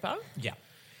at the paper? Yeah.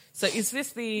 So is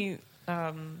this the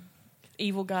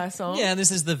evil guy song? Yeah,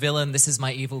 this is the villain. This is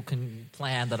my evil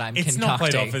plan that I'm It's concocting. not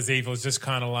played off as evil. It's just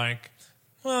kind of like,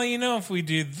 well, if we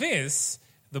do this,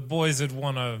 the boys would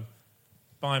want to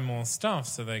buy more stuff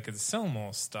so they could sell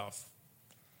more stuff.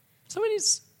 So it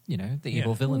is, the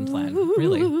evil Yeah. villain plan,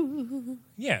 really.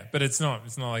 Yeah, but it's not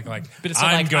like But it's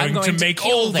not I'm like, going I'm going to to make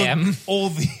kill all them. all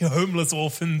the homeless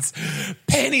orphans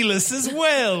penniless as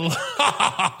well.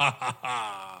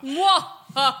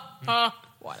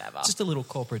 Whatever. Just a little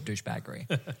corporate douchebaggery.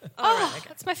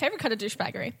 That's my favourite kind of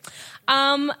douchebaggery.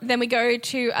 Then we go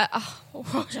to a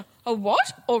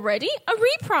what? Already? A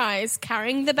reprise,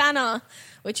 Carrying the Banner,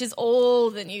 which is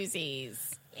all the Newsies.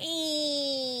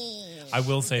 I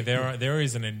will say there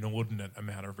is an inordinate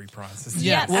amount of reprises.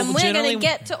 Yeah. Yes, well, and we're going generally- to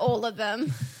get to all of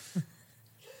them.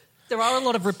 There are a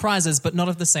lot of reprises, but not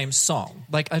of the same song.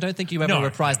 Like, I don't think you ever No,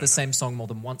 reprise no. the same song more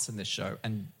than once in this show.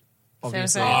 And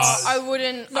obviously, Santa Fe. it's... I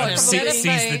wouldn't.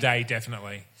 Seize the Day,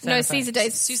 definitely. No, Caesar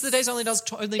Days. Seize the Days only It's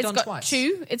done got twice.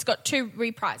 two. It's got two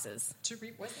reprises.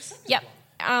 Where's the second Yep.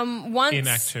 Once In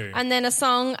Act 2. and then a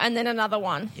song, and then another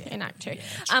one in Act 2.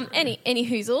 Any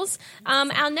hoozles.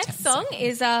 Our next song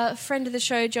is a friend of the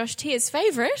show, Josh Tier's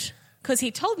favourite, because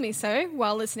he told me so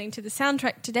while listening to the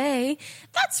soundtrack today.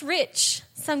 That's Rich,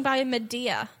 sung by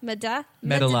Medea.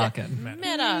 Metalarkin.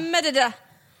 Medida.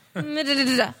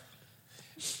 Medida.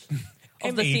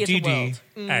 Of the theatre world.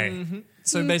 MEDDA.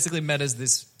 So basically, Meta's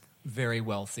this very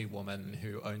wealthy woman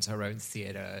who owns her own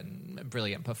theatre and a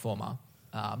brilliant performer.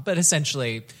 But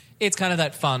essentially, it's kind of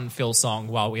that fun Phil song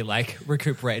while we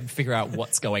recuperate and figure out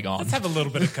what's going on. Let's have a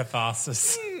little bit of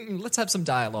catharsis. Let's have some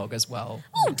dialogue as well.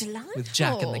 Oh, delightful. With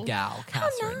Jack and the gal,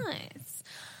 Catherine. How nice.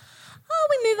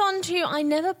 We move on to I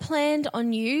Never Planned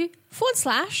on You /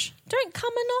 Don't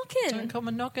Come A-Knockin'. Don't come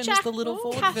a knocking Jack, is the little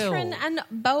vaudeville. Catherine and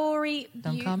Bowery,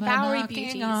 Don't come a Bowery knocking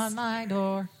Beauties. on my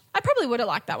door. I probably would have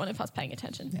liked that one if I was paying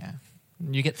attention. Yeah.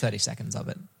 You get 30 seconds of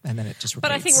it, and then it just repeats.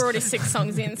 But I think we're already 6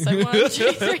 songs in, so 1,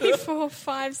 2, 3, 4,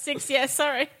 5, 6. Yeah,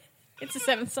 sorry. It's the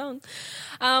 7th song.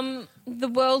 The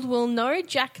World Will Know,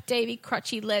 Jack, Davy,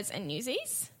 Crutchy, Les and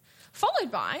Newsies.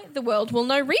 Followed by The World Will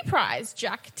Know reprise,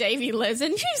 Jack, Davy, Les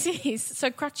and Newsies.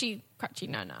 So Crutchy,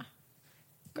 no.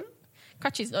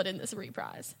 Crutchy's not in this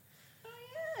reprise.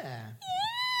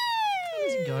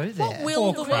 Go there. What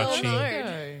will Poor the world Crutchy.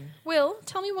 know? Will,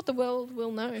 tell me what the world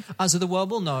will know. So the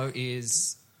world will know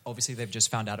is obviously they've just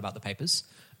found out about the papers,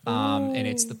 and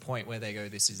it's the point where they go,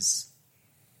 "This is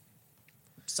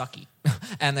sucky,"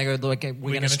 and they go, "Look, we're going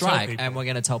to gonna tell strike, people. and we're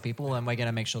going to tell people, and we're going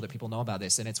to make sure that people know about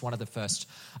this." And it's one of the first.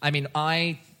 I mean,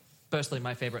 personally,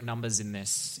 my favorite numbers in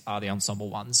this are the ensemble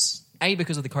ones. A,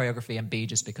 because of the choreography, and B,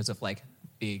 just because of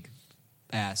big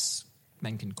ass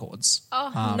Menken chords.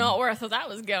 Oh, not where I thought that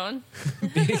was going.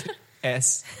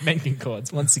 S Menken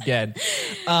chords once again,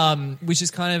 which is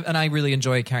kind of, and I really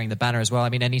enjoy Carrying the Banner as well. I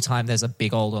mean, anytime there's a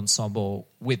big old ensemble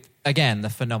with, again, the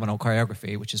phenomenal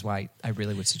choreography, which is why I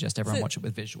really would suggest everyone watch it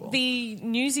with visual. The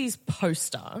Newsies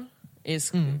poster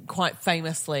is quite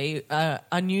famously a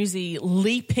Newsie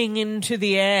leaping into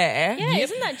the air. Yeah,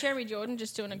 isn't that Jeremy Jordan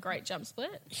just doing a great jump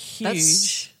split? Huge.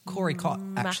 That's Corey Cott,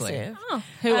 actually. Massive. Oh,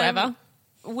 whoever.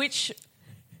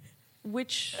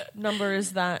 Which number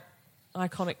is that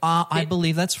iconic? I bit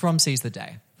believe that's from Seize the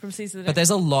Day. from Seize the Day. But there's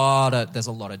a lot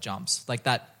of jumps. Like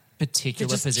that particular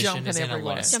They're just position jumping is in a lot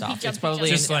everywhere. of Jumpy, stuff. jumpy, It's probably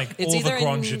jumpy. Just like it's all the either in-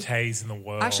 grand jetés in the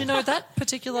world. Actually, no, that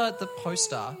particular the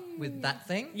poster with that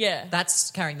thing. Yeah.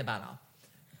 that's Carrying the Banner.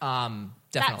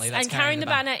 Definitely, that's and Carrying the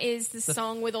Banner is the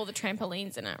song with all the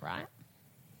trampolines in it, right?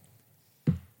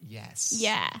 Yes.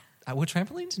 Yeah. Were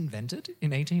trampolines invented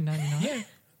in 1899? Yeah.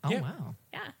 Oh Yeah. wow.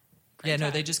 Yeah. Yeah,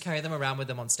 no, they just carry them around with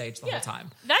them on stage the Yeah. whole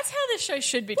time. That's how this show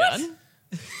should be done.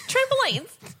 Trampolines.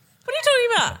 What are you talking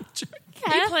about?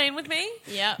 Are you playing with me?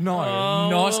 Yeah. No,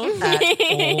 not at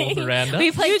all, Miranda.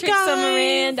 We played You Tricks on guys.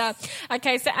 Miranda.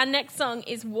 Okay, so our next song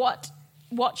is Watch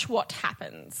What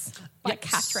Happens by Yep.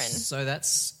 Catherine. So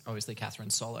that's obviously Catherine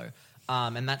solo.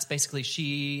 And that's basically,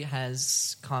 she's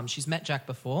met Jack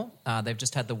before. They've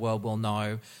just had The World Will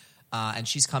Know. And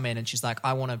she's come in and she's like,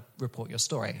 I want to report your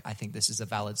story. I think this is a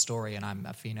valid story, and I'm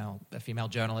a female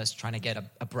journalist trying to get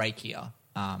a break here.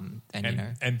 And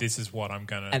this is what I'm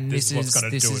gonna. and this is what's gonna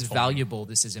do it for me. valuable.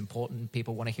 This is important.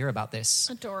 People want to hear about this.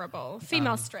 Adorable.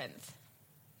 Female strength.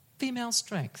 Female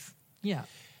strength. Yeah.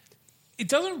 It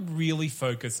doesn't really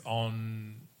focus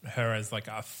on her as like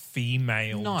a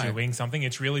female No. doing something.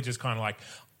 It's really just kind of like,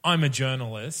 I'm a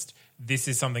journalist. This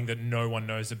is something that no one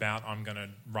knows about. I'm going to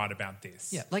write about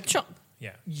this. Yeah. Like, Sure.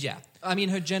 Yeah. yeah. I mean,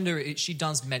 her gender, she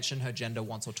does mention her gender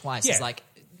once or twice. Yeah. It's like,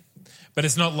 But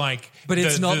it's not like. But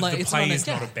it's not like- the it's play not is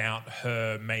like- not about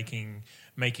her making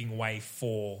way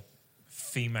for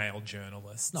female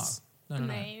journalists. no.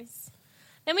 Nice.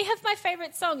 Then we have my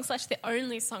favourite song / the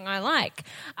only song I like.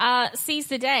 Seize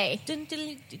the Day.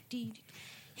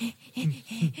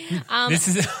 This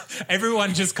is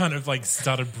everyone just kind of like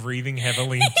started breathing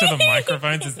heavily into the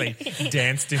microphones as they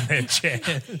danced in their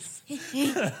chairs.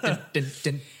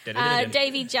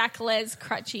 Davey, Jack, Les,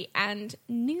 Crutchy, and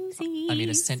Newsies. I mean,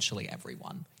 essentially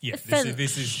everyone. Yeah,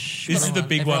 this is the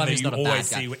big Everyone one that who's you not a bad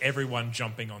always guy. see everyone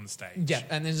jumping on stage. Yeah,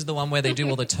 and this is the one where they do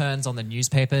all the turns on the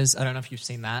newspapers. I don't know if you've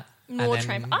seen that. More And then-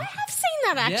 tramp. I have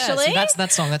seen that Yeah, actually. so that's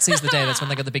that song. That Seize the Day. That's when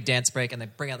they got the big dance break and they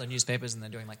bring out the newspapers and they're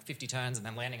doing like 50 turns and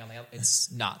then landing on the other. It's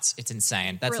nuts. It's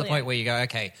insane. That's the Brilliant. point where you go,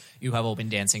 okay, you have all been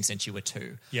dancing since you were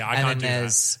 2. Yeah, I and can't do then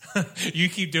there's, that. You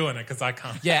keep doing it because I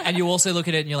can't. Yeah, and you also look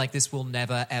at it and you're like, this will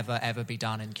never, ever, ever be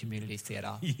done in community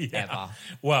theatre. Yeah. Ever.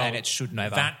 Well, and it should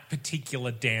never. That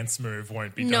particular dance move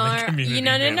won't be done no, in community.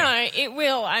 no. theatre. It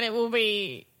will, and it will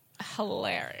be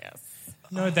hilarious.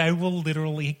 No, they will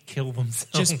literally kill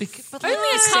themselves. Just because, but Only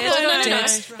a couple. No.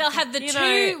 dance. They'll have the You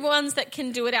two know- ones that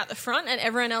can do it out the front, and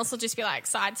everyone else will just be like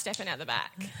sidestepping out the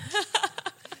back.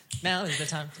 Now is the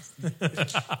time.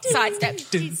 Sidestep.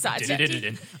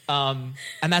 Sidestep. And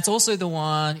that's also the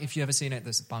one, if you've ever seen it,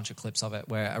 there's a bunch of clips of it,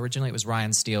 where originally it was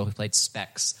Ryan Steele who played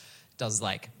Specs, does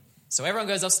like, so everyone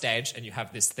goes off stage and you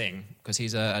have this thing, because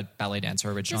he's a ballet dancer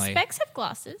Does originally. Specs have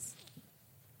glasses?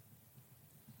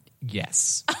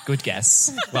 Yes. Good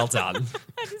guess. Well done.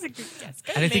 That is a good guess.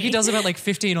 And I think he does about like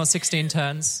 15 or 16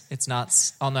 turns. It's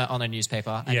nuts on a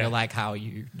newspaper. And Yeah. you're like, how are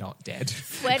you not dead?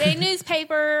 Fuerte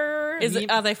newspaper.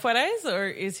 Are they fuertes or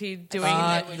is he doing?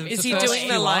 The is he first doing few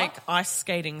the are. like ice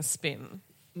skating spin?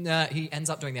 No, he ends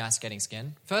up doing the ice skating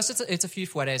skin. First, it's a few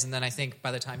fuertes, and then I think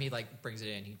by the time he like brings it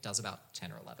in, he does about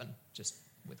 10 or 11 just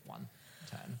with one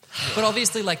turn. But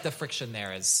obviously, like the friction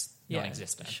there is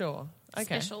non-existent. Sure.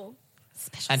 Okay. Special.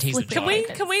 And he's the flipping giant.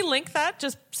 Can we link that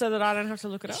just so that I don't have to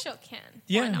look it You up? sure can.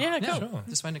 yeah, Yeah, Yeah, sure.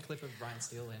 Just find a clip of Ryan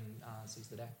Steele in Seize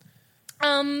the Day.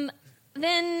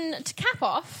 Then to cap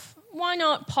off, why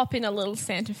not pop in a little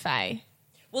Santa Fe?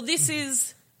 Well, this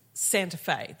is Santa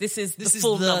Fe. This is This the is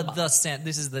full the number.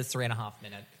 this is the 3.5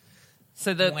 minute.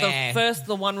 So the Wah.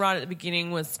 the one right at the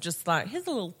beginning was just like, here's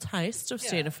a little taste of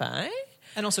Santa Fe.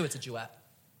 And also it's a duet,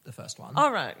 the first one.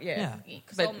 All right, yeah. Yeah.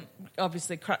 But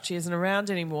obviously Crutchy isn't around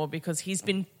anymore because he's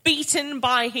been beaten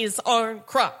by his own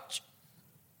crutch.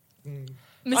 I'm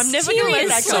never going to let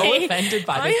that so go. offended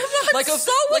by I this. am like of,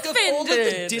 so like of all of the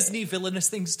offended. Disney villainous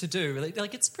things to do.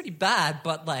 Like it's pretty bad,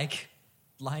 but like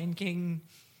Lion King,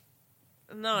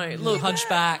 No, look,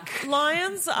 Hunchback,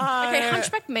 lions are... Okay,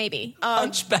 Hunchback maybe.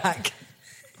 Hunchback.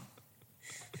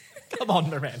 Come on,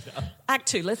 Miranda. Act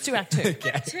 2. Let's do Act 2.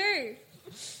 Two.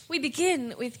 We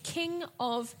begin with King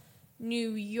of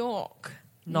New York.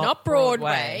 Not Broadway.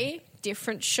 Broadway.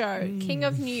 Different show. King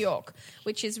of New York,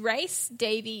 which is Race,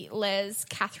 Davy, Les,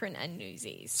 Catherine, and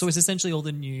Newsies. So it's essentially all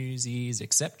the Newsies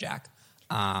except Jack,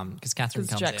 because Catherine 'Cause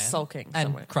comes Jack's in, sulking and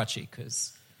somewhere. Crutchy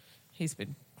because He's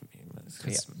been...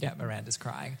 Miranda's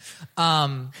crying.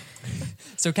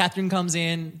 So Catherine comes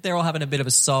in. They're all having a bit of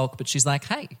a sulk, but she's like,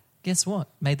 "Hey, guess what?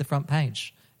 Made the front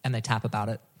page." And they tap about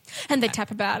it. And they tap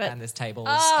about it. And there's tables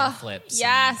Oh, and flips.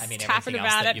 yes, and, I mean, tapping everything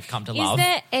else about that it. you've come to Is love.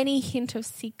 there any hint of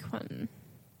sequin?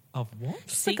 Of what?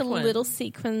 Just like a Sequin? little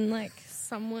sequin, like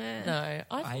somewhere. No,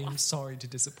 I am sorry to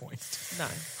disappoint. no.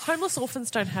 Homeless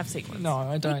orphans don't have sequins. No,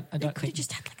 I don't. I They don't could have think.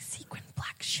 just had like sequin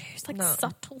black shoes, like No.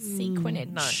 subtle sequinage.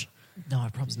 No. No,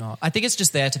 probably not. I think it's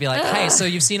just there to be like, hey, so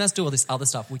you've seen us do all this other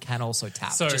stuff. We can also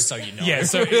tap, just so you know. Yeah,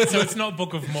 so it's not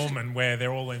Book of Mormon where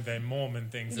they're all in their Mormon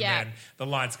things Yeah. and then the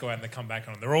lights go out and they come back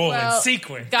on. They're all Well, in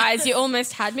sequin. Guys, you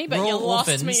almost had me, but We're you all lost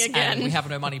orphans, me again. and we have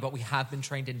no money, but we have been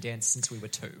trained in dance since we were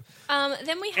 2.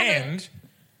 Then we have And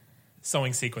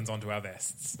sewing sequins onto our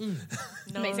vests.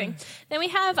 amazing. Then we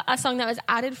have a song that was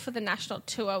added for the national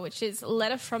tour, which is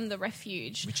 "Letter from the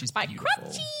Refuge," Which is by beautiful.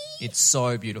 Crutchy. It's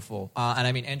so beautiful. And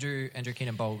I mean, Andrew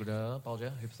Keenan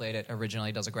Bolger, who played it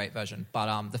originally, does a great version.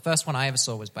 But the first one I ever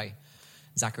saw was by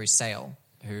Zachary Sale,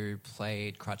 who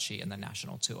played Crutchy in the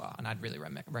national tour. And I'd really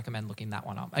recommend looking that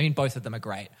one up. I mean, both of them are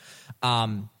great.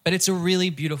 But it's a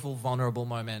really beautiful, vulnerable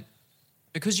moment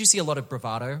because you see a lot of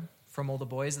bravado from all the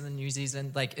boys in the Newsies.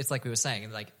 And like, it's like we were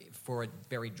saying, like for a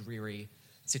very dreary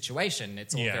situation,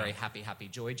 it's all Yeah. very happy,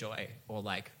 joy, or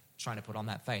like trying to put on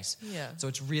that face. Yeah. So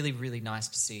it's really, really nice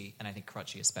to see, and I think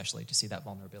Crutchy especially, to see that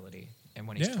vulnerability. And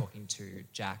when he's Yeah. talking to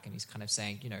Jack and he's kind of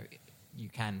saying, you know, you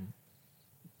can,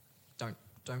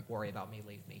 don't worry about me,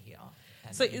 leave me here,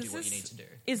 and So you do what you need to do.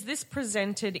 Is this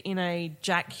presented in a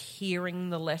Jack hearing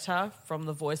the letter from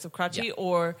the voice of Crutchy, Yeah.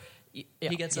 or He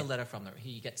gets the letter from the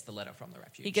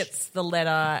refuge. he gets the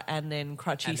letter and then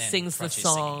Crutchy And then sings the Crutchy's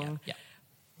singing song, it. Yeah.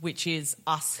 which is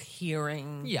us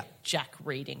hearing Yeah. Jack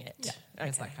reading it. Yeah,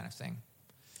 it's that kind of thing,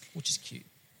 which is cute.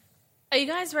 Are you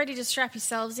guys ready to strap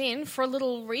yourselves in for a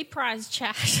little reprise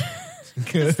chat?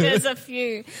 'Cause there's a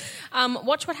few.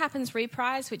 Watch What Happens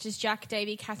reprise, which is Jack,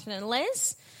 Davey, Catherine and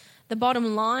Les. The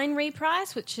Bottom Line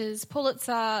reprise, which is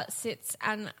Pulitzer, Sitz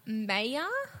and Mayer.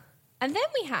 And then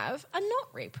we have a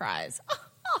not reprise.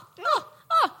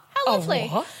 How lovely.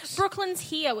 what? Brooklyn's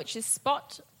Here, which is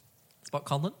Spot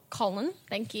Colin.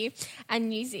 thank you, and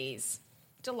Newsies.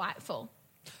 Delightful.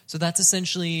 So that's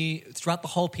essentially, throughout the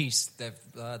whole piece,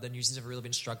 the Newsies have really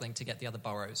been struggling to get the other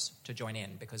boroughs to join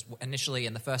in, because initially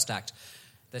in the first act,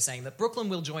 they're saying that Brooklyn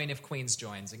will join if Queens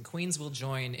joins, and Queens will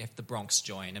join if the Bronx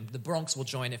join, and the Bronx will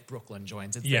join if Brooklyn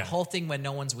joins. It's the whole thing where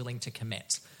no one's willing to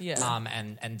commit. Yeah.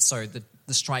 And so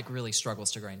the strike really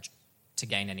struggles to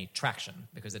gain any traction,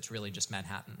 because it's really just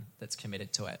Manhattan that's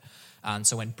committed to it. And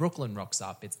so when Brooklyn rocks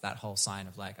up, it's that whole sign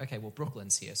of like, okay, well,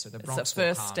 Brooklyn's here, so the It's Bronx the will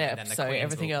first come, and step, then the so Queens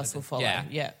everything else will follow.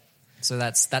 Yeah. So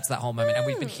that's that whole moment. And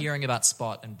we've been hearing about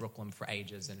Spot and Brooklyn for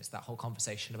ages, and it's that whole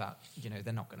conversation about,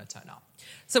 they're not going to turn up.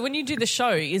 So when you do the show,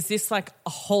 is this like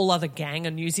a whole other gang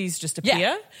of Newsies just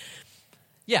appear?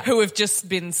 Yeah. Who have just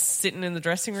been sitting in the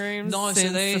dressing rooms? No, so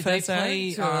since they the first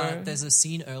play. act, or- There's a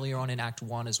scene earlier on in Act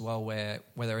 1 as well where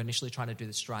they're initially trying to do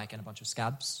the strike, and a bunch of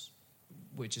scabs,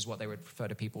 which is what they would refer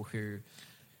to people who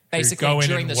basically go in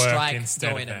during and the work strike instead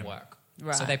go of in and them. work.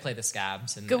 Right. So they play the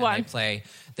scabs, and, Good and one. they play.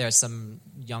 There's some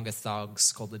younger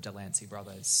thugs called the Delancey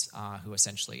brothers, who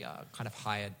essentially are kind of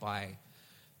hired by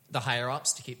the higher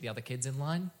ups to keep the other kids in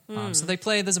line. So they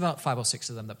play. There's about 5 or 6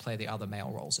 of them that play the other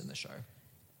male roles in the show.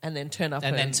 and then turn up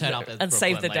And then and turn up at and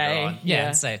save the Brooklyn later day. on. Yeah,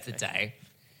 and save the day.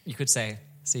 You could say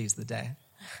seize the day.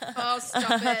 Oh,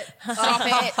 stop it.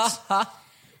 Stop it.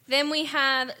 Then we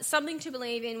have Something to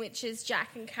Believe In, which is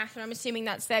Jack and Catherine. I'm assuming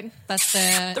that's their... That's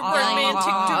the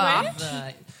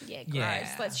romantic Yeah, gross.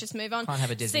 Yeah. Let's just move on. Can't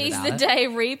have a Disney Seize without the it. Day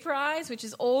reprise, which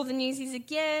is all the Newsies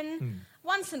again.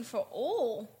 Once and for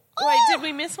All. Wait, did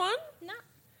we miss one? No.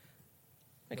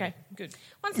 Okay, good.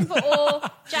 Once and for All.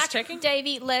 Jack, checking.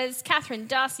 Davey, Les, Catherine,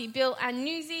 Darcy, Bill, and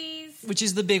Newsies. Which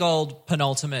is the big old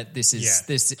penultimate. This is Yeah.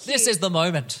 this is the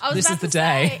moment. I was This is about the to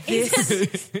day.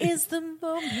 say, Is the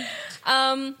moment.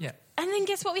 Yeah. and then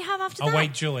guess what we have after Oh, that?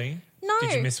 wait, Julie. No.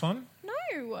 Did you miss one?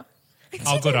 No.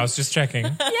 Oh, good. I was just checking.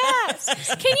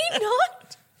 Yes. Can you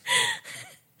not?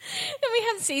 Then we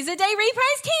have Caesar Day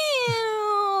reprise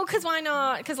too. Because why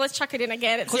not? Because let's chuck it in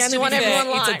again. It's the To only be one fair,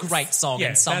 everyone likes. It's a great song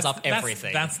and sums up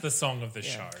everything. That's the song of the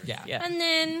show. yeah. Yeah. And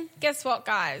then guess what,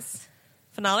 guys?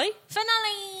 Finale?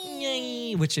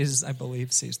 Finale. Which is, I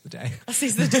believe, Seize the Day.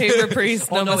 Seize the Day reprise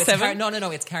Oh, number no, it's 7.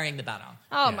 no, it's carrying the banner.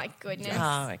 Oh my goodness.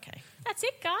 Oh, okay. That's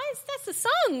it, guys. That's the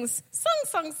songs.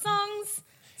 Songs.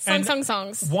 And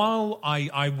While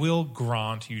I will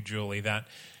grant you, Julie, that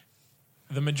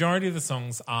the majority of the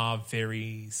songs are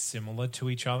very similar to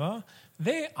each other,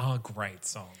 they are great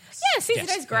songs. Yeah, Caesar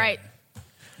Day's great.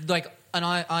 Like, and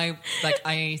I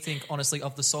think honestly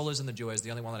of the solos and the duos, the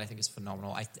only one that I think is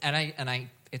phenomenal.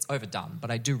 It's overdone,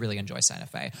 but I do really enjoy Santa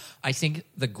Fe. I think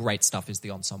the great stuff is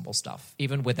the ensemble stuff,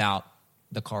 even without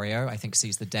the choreo. I think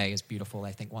Seize the Day is beautiful.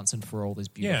 I think Once and For All is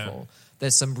beautiful. Yeah.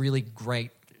 There's some really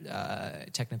great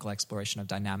technical exploration of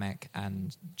dynamic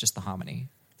and just the harmony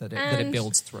that it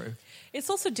builds through. It's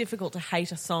also difficult to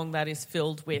hate a song that is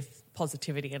filled with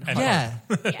positivity and hope. Yeah,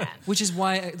 Yeah. which is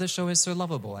why the show is so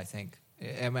lovable. I think.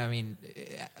 I mean,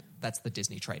 that's the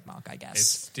Disney trademark, I guess.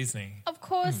 It's Disney. Of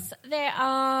course, there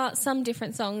are some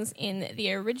different songs in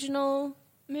the original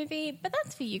movie, but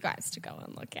that's for you guys to go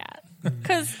and look at.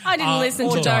 Because I didn't listen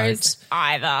or to those don't.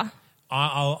 either.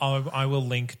 I will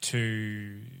link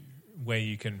to where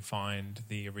you can find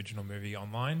the original movie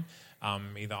online,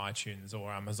 either iTunes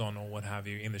or Amazon or what have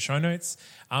you, in the show notes.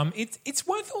 It's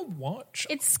worth a watch.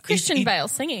 It's Christian Bale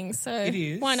singing, so It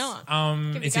is. why not?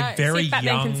 Give it It's a go. a very See if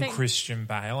Batman can young sing. Christian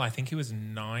Bale. I think he was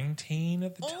 19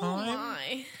 at the Oh time.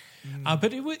 my.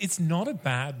 But it's not a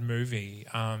bad movie.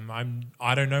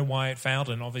 I don't know why it failed,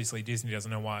 and obviously Disney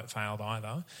doesn't know why it failed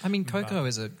either. I mean, Coco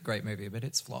is a great movie, but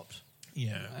it's flopped.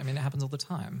 Yeah, I mean, it happens all the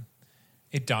time.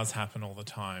 it does happen all the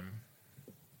time.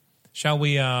 Shall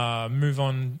we move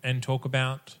on and talk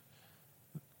about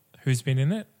who's been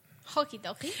in it? Hockey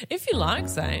dokie. If you like,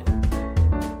 Zane.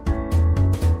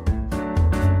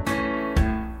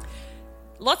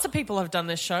 Lots of people have done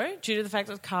this show due to the fact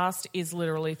that the cast is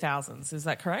literally thousands. Is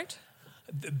that correct?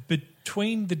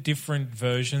 Between the different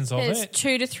versions of There's it,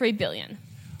 2 to 3 billion.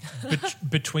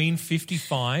 between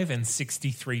 55 and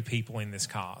 63 people in this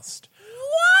cast.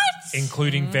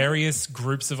 including various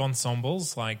groups of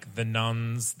ensembles like the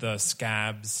Nuns, the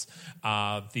Scabs,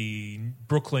 the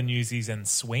Brooklyn Newsies and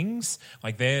Swings.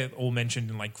 Like they're all mentioned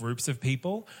in like groups of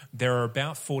people. There are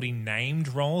about 40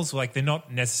 named roles. Like they're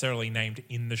not necessarily named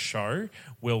in the show.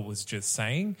 Will was just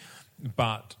saying.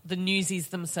 But The Newsies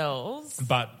themselves.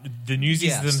 the Newsies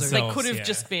Yeah, so themselves, They could have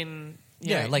just been,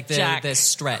 you know, like Jack, they're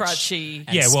stretched. Crutchy.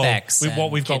 And Specs we've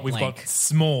and we've Kid got Link.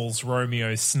 Smalls,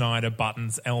 Romeo, Snyder,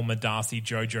 Buttons, Elmer, Darcy,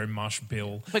 Jojo, Mush,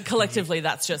 Bill. But collectively,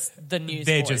 that's just the news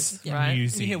They're boys, just right?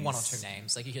 Newsies. You hear one or two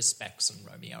names, like you hear Specs and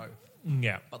Romeo,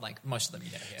 Yeah. but like most of them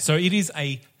you don't hear. So it is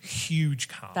a huge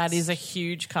cast. That is a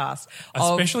huge cast.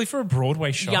 especially for a Broadway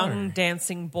of show. young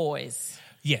dancing boys.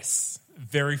 Yes,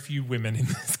 very few women in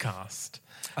this cast.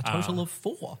 A total of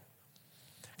 4.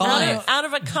 Out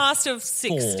of a cast of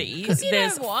 60, 'Cause you know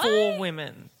there's what? 4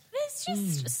 women. There's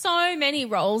just so many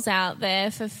roles out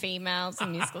there for females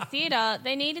in musical theatre.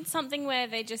 They needed something where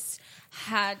they just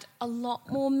had a lot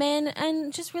more men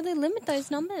and just really limit those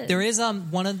numbers. There is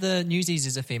one of the Newsies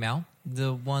is a female.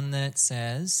 The one that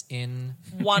says in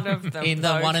One of them. In the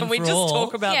though. One Can and we For just All.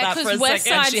 talk about Yeah, that 'cause for a West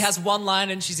second? Side- she has one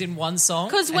line and she's in one song.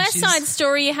 Because and West she's- Side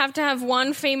Story, you have to have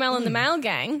one female in the male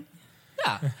gang.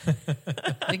 Yeah,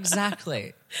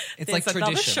 exactly. It's There's like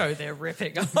another tradition. show they're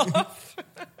ripping off.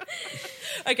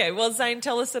 Okay, well, Zane,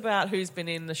 tell us about who's been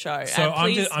in the show. So and I'm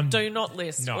please just- I'm- do not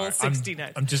list all 60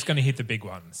 names. I'm just going to hit the big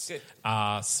ones. Good.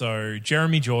 So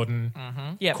Jeremy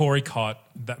Jordan, Yep. Corey Cott,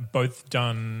 both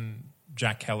done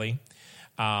Jack Kelly.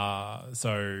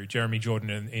 So Jeremy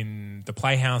Jordan in the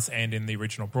Playhouse and in the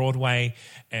original Broadway,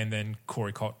 and then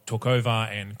Corey Cott took over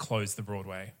and closed the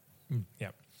Broadway.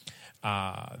 Yep.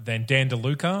 Then Dan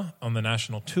DeLuca on the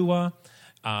national tour,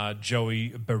 Joey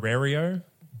Barreiro.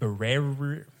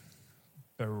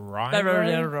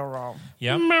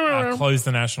 Yep. Closed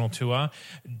the national tour.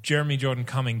 Jeremy Jordan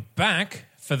coming back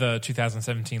for the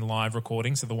 2017 live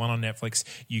recording. So the one on Netflix,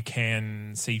 you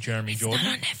can see Jeremy Jordan.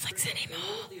 Not on Netflix anymore.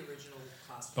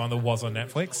 The one that was on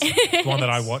Netflix. The one that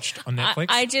I watched on Netflix.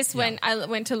 I just went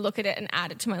to look at it and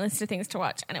add it to my list of things to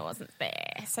watch, and it wasn't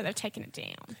there. So they've taken it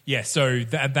down. Yeah, so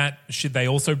they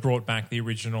also brought back the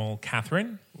original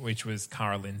Catherine, which was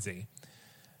Cara Lindsay.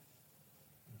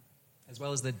 as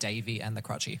well as the Davy and the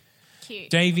Crutchy. Cute.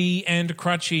 Davy and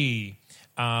Crutchy.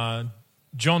 John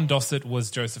Dossett was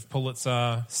Joseph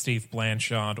Pulitzer. Steve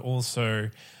Blanchard also.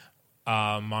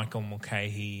 Michael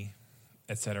Mulcahy,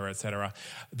 etc., etc.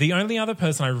 The only other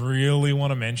person I really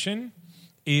want to mention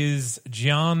is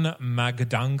Gian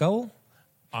Magdangal.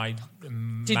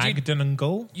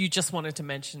 Magdangal. You just wanted to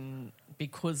mention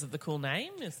because of the cool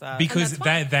name? Is that Because And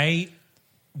that's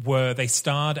they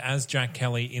starred as Jack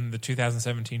Kelly in the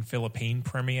 2017 Philippine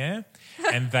premiere,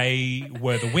 and they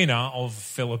were the winner of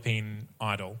Philippine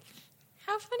Idol.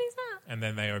 How fun is that? And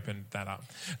then they opened that up.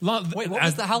 Wait, what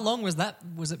was that? How long was that?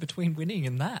 Was it between winning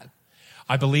and that?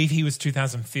 I believe he was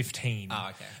 2015. Oh,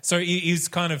 okay. So he is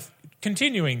kind of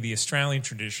continuing the Australian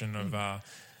tradition of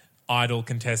Idol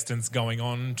contestants going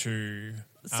on to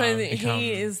become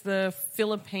he is the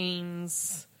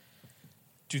Philippines.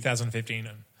 2015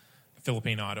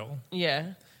 Philippine Idol.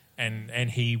 Yeah. And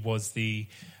he was he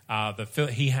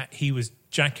was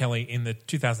Jack Kelly in the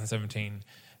 2017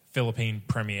 Philippine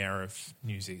premiere of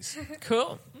Newsies.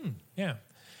 Cool. Yeah.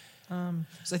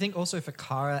 So I think also for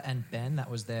Cara and Ben, that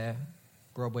was their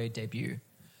Broadway debut,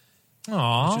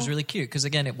 Aww. which was really cute because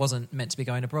again, it wasn't meant to be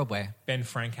going to Broadway. Ben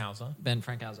Frankhauser Ben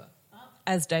Frankhauser.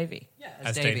 As Davy. Yeah,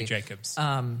 as Davy Jacobs.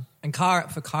 And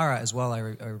for Cara as well,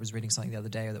 I was reading something the other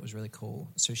day that was really cool.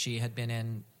 So she had been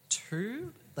in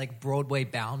 2 like Broadway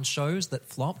bound shows that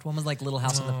flopped. One was like Little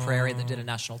House on the Prairie that did a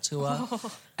national tour,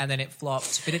 and then it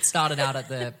flopped. But it started out at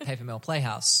the Paper Mill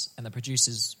Playhouse, and the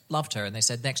producers loved her, and they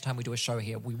said, next time we do a show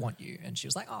here, we want you. And she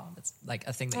was like, oh, that's like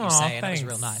a thing that you say, and it was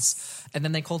real nice. And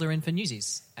then they called her in for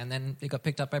Newsies, and then it got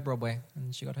picked up by Broadway,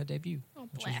 and she got her debut,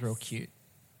 which was real cute.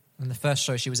 And the first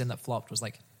show she was in that flopped was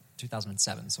like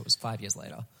 2007, so it was 5 years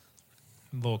later.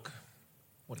 Look,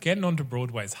 getting onto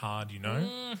Broadway is hard, you know?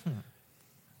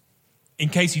 In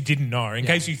case you didn't know, in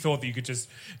case you thought that you could just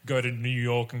go to New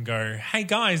York and go, hey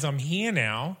guys, I'm here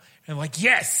now. And like,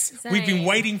 yes, we've been Zane.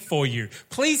 waiting for you.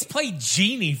 Please play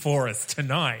Genie for us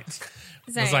tonight. I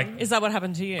was Zane. like, Is that what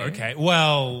happened to you? okay,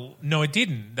 well, no, it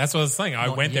didn't. That's what I was saying. I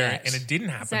Not went there yet. and it didn't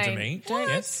happen to Zane, me. What?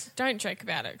 Yes. Don't joke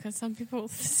about it because some people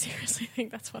seriously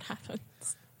think that's what happens.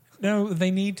 No, they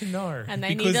need to know. And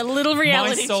they Because need a little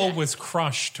reality my soul check. was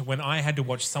crushed when I had to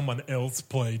watch someone else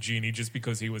play Genie just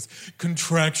because he was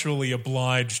contractually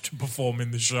obliged to perform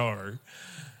in the show.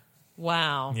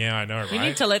 Wow. Yeah, I know, right? We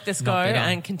need to let this go Not bitter.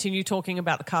 and continue talking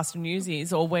about the cast of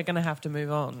Newsies, or we're going to have to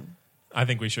move on. I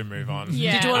think we should move on.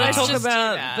 Yeah. Did you want to let's talk just do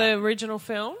about that. the original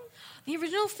film? The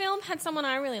original film had someone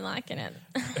I really like in it.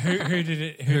 Who did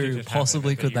it? Who did it have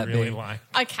possibly in it could you that really be? Like?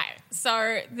 Okay,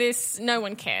 so this, no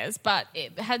one cares, but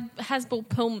it has Bill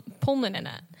Pullman in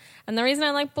it. And the reason I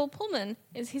like Bill Pullman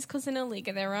is he's because in A League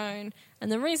of Their Own.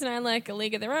 And the reason I like A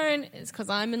League of Their Own is because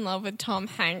I'm in love with Tom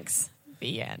Hanks.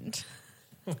 The end.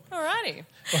 Alrighty.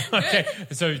 Okay,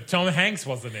 so Tom Hanks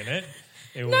wasn't in it.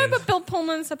 No, but Bill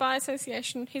Pullman's a by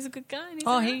association. He's a good guy. And he's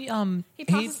Oh, alright. He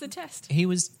passes the test. He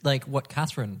was like what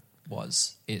Catherine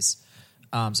is.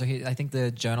 So I think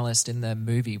the journalist in the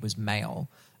movie was male,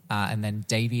 and then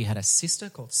Davey had a sister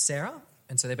called Sarah,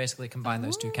 and so they basically combined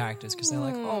those two characters because they're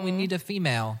like, oh, we need a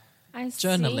female I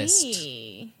journalist.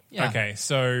 see. Yeah. Okay,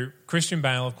 so Christian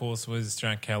Bale, of course, was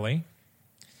Jack Kelly.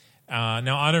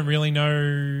 Now, I don't really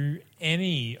know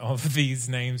any of these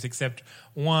names except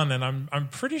one, and I'm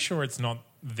pretty sure it's not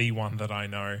the one that I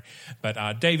know.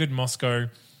 But David Moscow,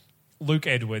 Luke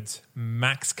Edwards,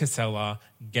 Max Casella,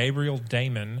 Gabriel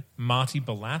Damon, Marty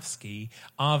Belavsky,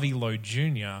 Avi Lowe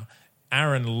Jr.,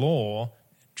 Aaron Law,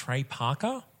 Trey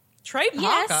Parker. Trey Parker.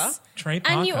 Yes. Trey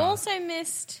Parker. And you also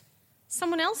missed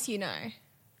someone else you know.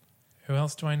 Who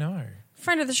else do I know?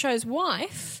 Friend of the show's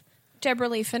wife, Deborah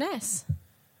Lee Finesse,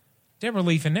 Deborah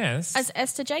Lee Finesse. as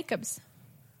Esther Jacobs.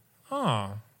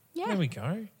 Oh, Yeah. there we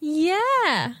go.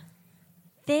 Yeah.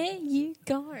 There you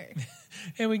go.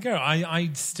 Here we go. I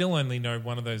still only know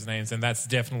one of those names, and that's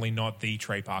definitely not the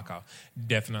Trey Parker.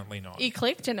 Definitely not. You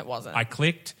clicked and it wasn't. I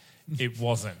clicked. It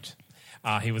wasn't.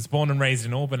 He was born and raised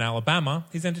in Auburn, Alabama.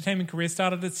 His entertainment career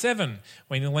started at 7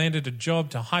 when he landed a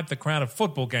job to hype the crowd at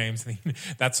football games.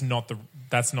 That's not the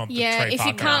yeah, Trey if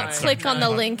Parker. you can't That's click on the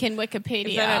not- link in If they don't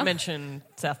Wikipedia. mention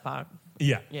South Park.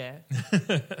 Yeah. Yeah.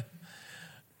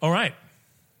 All right.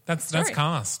 That's Story.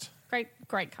 cast.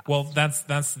 Great cast. Well, that's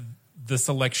the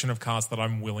selection of cast that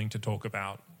I'm willing to talk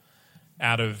about.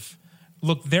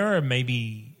 Look, there are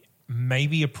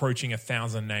maybe approaching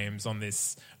 1,000 names on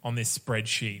this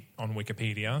spreadsheet on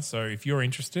Wikipedia. So if you're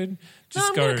interested, No, just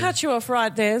I'm go. going to cut you off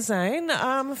right there, Zane.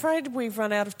 I'm afraid we've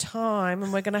run out of time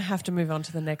and we're going to have to move on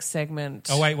to the next segment.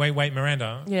 Oh wait,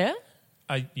 Miranda. Yeah?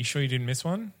 Are you sure you didn't miss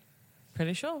one?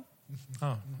 Pretty sure.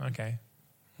 Oh, okay.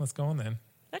 Let's go on then.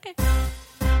 Okay.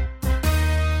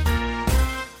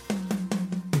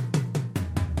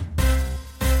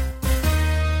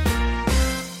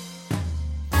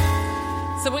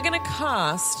 So we're going to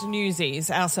cast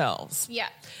Newsies ourselves. yeah.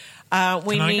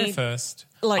 We Can I need, go first?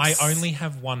 like, I only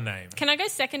have one name. Can I go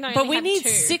second? I but only we have need two.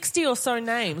 60 or so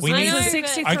names. We Is need- it I know,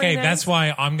 63 but- Okay, names? that's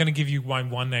why I'm going to give you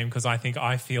one name because I think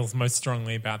I feel most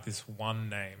strongly about this one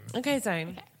name. Okay,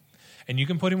 Zane. And you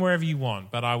can put him wherever you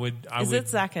want, but I would. Is it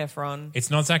Zac Efron?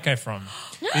 It's not Zac Efron.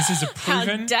 This is a How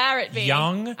proven, dare it be?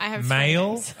 young, I have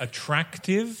male, three names.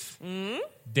 attractive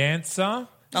dancer,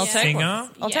 I'll take singer.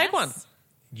 one. I'll take one.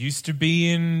 Used to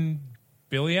be in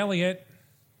Billy Elliot.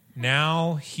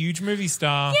 Now huge movie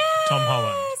star Tom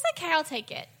Holland. It's okay, I'll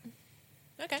take it.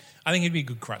 Okay. I think he'd be a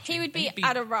good crutch. He would be He'd be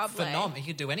adorable. phenomenal. He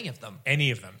could do any of them.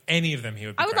 Any of them. He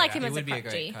would be I would great like him at. as He a would be a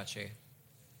great crutchy. Crutchy.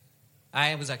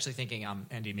 I was actually thinking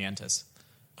Andy Niantis,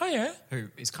 Oh yeah. who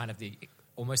is kind of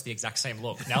almost the exact same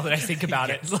look. Now that I think about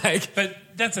it, like But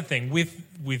that's the thing with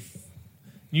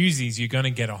Newsies, you're going to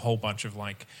get a whole bunch of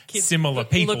like similar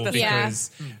people look the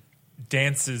because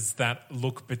dancers that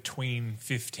look between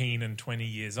 15 and 20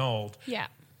 years old Yeah.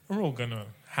 are all going to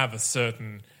have a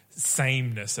certain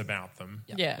sameness about them.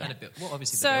 Yeah. and well,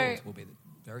 obviously So- the builds will be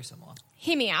very similar.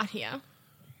 Hear me out here.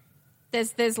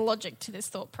 There's logic to this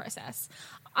thought process.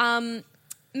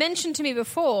 Mentioned to me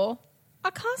before,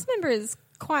 our cast member is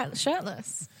quite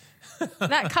shirtless.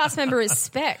 That cast member is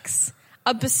Specs,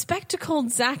 a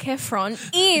bespectacled Zac Efron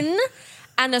in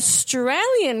an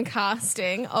Australian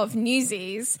casting of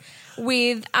Newsies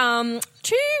with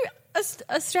two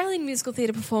Australian musical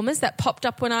theatre performers that popped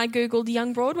up when I googled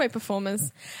young Broadway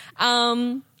performers.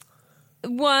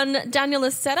 One Daniel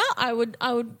Lasseter, I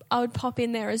would pop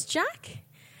in there as Jack.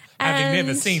 Having never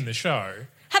And seen the show,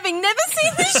 having never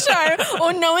seen the show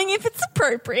or knowing if it's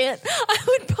appropriate, I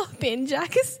would pop in Dan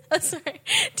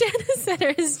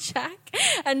Lasseter as Jack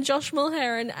and Josh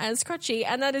Mulheron as Crutchy,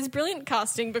 and that is brilliant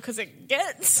casting because it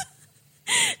gets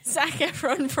Zac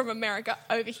Efron from America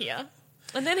over here.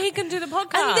 And then he can do the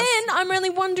podcast. And then I'm only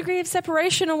 1 degree of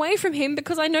separation away from him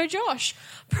because I know Josh.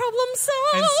 Problem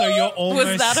solved. and so you're almost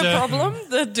Was that a certain- problem?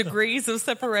 The degrees of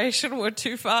separation were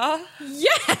too far?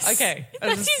 Yes. Okay.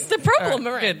 That is the problem,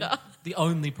 All right, good. Miranda. The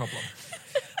only problem.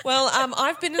 Well,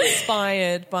 I've been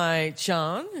inspired by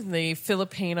John, the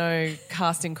Filipino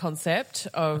casting concept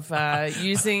of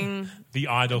using the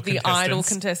idol the idol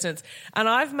contestants. And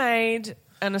I've made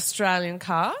an Australian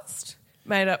cast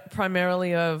made up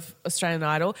primarily of Australian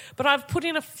Idol, but I've put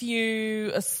in a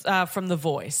few from The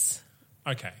Voice.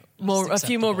 Okay. A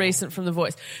few more recent from The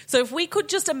Voice. So if we could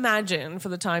just imagine for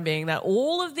the time being that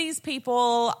all of these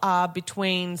people are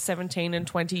between 17 and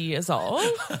 20 years old.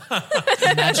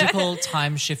 Magical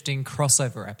time-shifting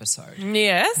crossover episode.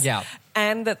 Yes. Yeah.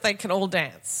 And that they can all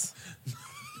dance.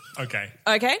 Okay.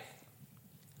 Okay?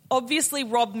 Obviously,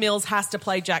 Rob Mills has to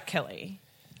play Jack Kelly.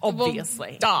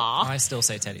 Obviously. Duh. I still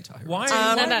say Teddy Tahir. Why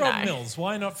no, Rob no. Mills?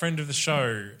 Why not friend of the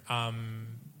show,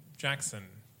 Jackson?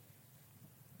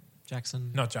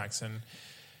 Jackson. Not Jackson.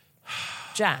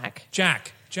 Jack.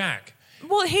 Jack.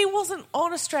 Well, he wasn't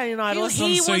on Australian Idol.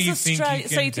 He was So you think you Australian. can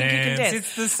So you think you can dance?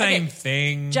 It's the same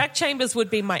thing. Jack Chambers would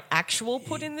be my actual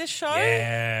put in this show.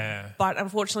 Yeah. But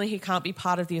unfortunately, he can't be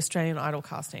part of the Australian Idol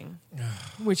casting,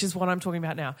 which is what I'm talking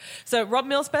about now. So Rob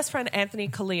Mills' best friend, Anthony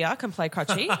Kalia, can play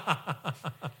Crutchy.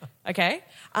 Okay.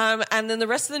 And then the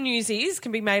rest of the Newsies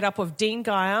can be made up of Dean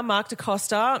Geyer, Mark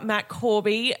DaCosta, Matt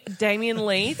Corby, Damien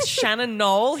Leith, Shannon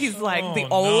Knoll. He's like the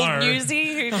old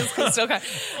Newsie who just can still go.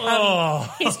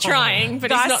 He's trying, but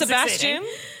Guy he's not Sebastian.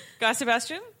 succeeding. Guy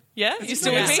Sebastian? Yeah? You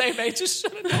still with me? Same age as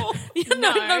Shannon Knoll.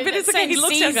 No, but it's okay. He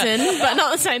looks season, younger. but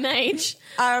not the same age.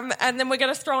 And then we're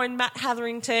going to throw in Matt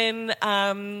Hetherington,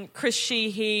 Chris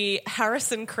Sheehy,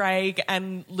 Harrison Craig,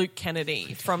 and Luke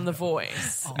Kennedy from The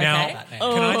Voice. Now, Okay?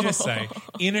 can I just say,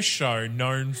 in a show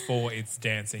known for its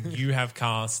dancing, you have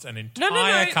cast an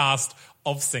entire No. cast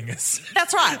of singers.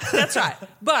 That's right.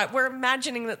 But we're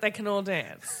imagining that they can all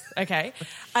dance, okay?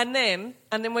 And then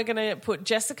we're going to put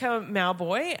Jessica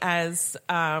Mauboy as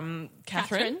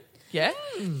Catherine. Yeah.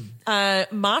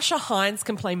 Marsha Hines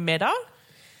can play Meta.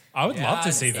 I would love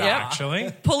to see that, Yeah.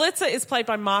 actually. Pulitzer is played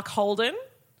by Mark Holden.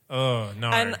 Oh,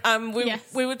 no. And Yes.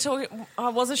 we were talking. I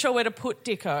wasn't sure where to put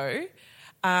Dicko,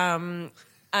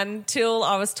 until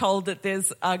I was told that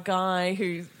there's a guy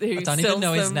who I don't sells even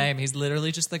know his them- name. He's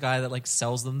literally just the guy that like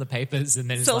sells them the papers and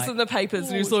then is Sells like, them the papers,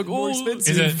 and he's like, more "Oh,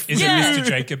 expensive." Is Yeah. it Mr.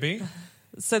 Jacoby?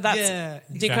 So that's Yeah.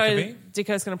 Jacoby?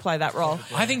 Dicko's going to play that role.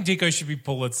 I think Dicko should be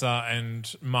Pulitzer and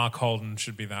Mark Holden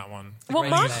should be that one. Well,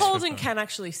 great Mark name. Holden can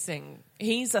actually sing.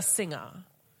 He's a singer.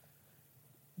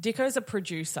 Dicko's a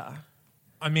producer.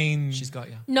 I mean, She's got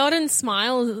you. Nod and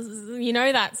smile. You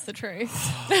know that's the truth.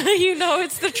 You know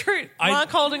it's the truth.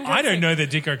 Mark Holden can I don't sing. know that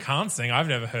Dicko can't sing. I've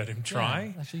never heard him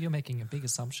try. Actually, you're making a big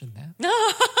assumption there.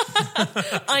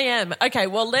 I am. Okay,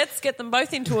 well, let's get them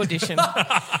both into audition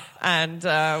and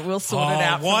we'll sort it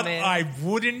out What from there. I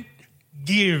wouldn't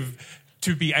give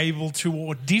to be able to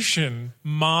audition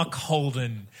Mark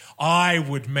Holden. I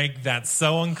would make that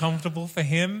so uncomfortable for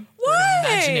him. Why?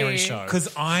 Imaginary show. Because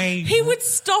He would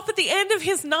stop at the end of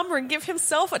his number and give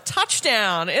himself a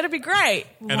touchdown. It'd be great.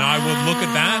 And I would look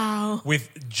at that with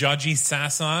judgy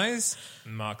sass eyes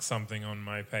and mark something on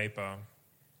my paper.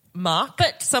 Mark,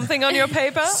 something on your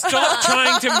paper? Stop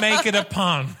trying to make it a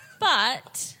pun.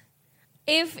 But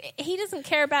if he doesn't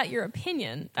care about your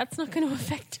opinion, that's not going to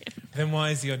affect him. Then why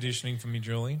is he auditioning for me,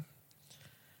 Julie?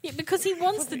 Yeah, because he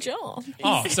wants the job.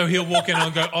 Oh, so he'll walk in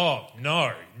and go, oh,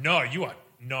 no,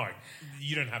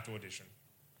 you don't have to audition.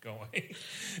 Go away.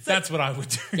 That's what I would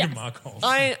do to Mark Holden.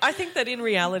 I think that in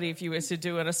reality, if you were to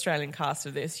do an Australian cast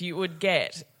of this, you would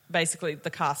get basically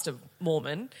the cast of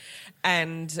Mormon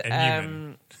and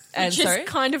Newman. and Which sorry? is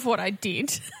kind of what I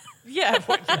did. Yeah.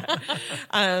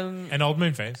 And Old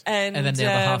Moonface. And then the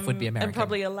other half would be And American.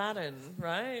 probably Aladdin,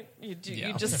 right? You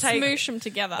Yeah. just take Smoosh them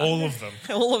together. All of them.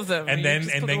 all of them. And You then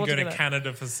just put them all go to together.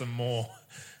 Canada for some more.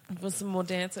 with some more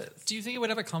dancers. Do you think it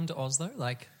would ever come to Oz though?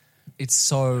 Like, it's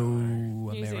so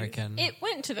American. It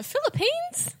went to the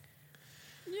Philippines.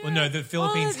 Well, no, the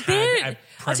Philippines Oh, there- had a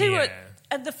I'll tell you what, premiere.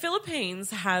 and the Philippines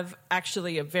have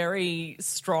actually a very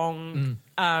strong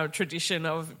tradition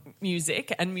of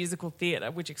music and musical theatre,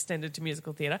 which extended to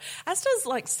musical theatre, as does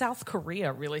like South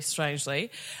Korea, really strangely.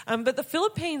 But the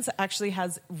Philippines actually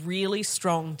has really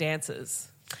strong dancers.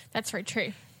 That's very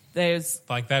true. There's,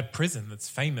 Like that prison that's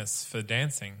famous for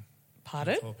dancing.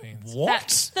 pardon? Philippines.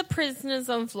 That's the Prisoners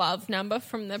of Love number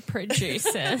from the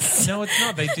producers. No, it's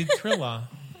not. They did Thriller.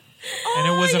 And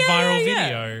it was a viral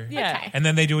video. Yeah. Okay. And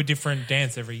then they do a different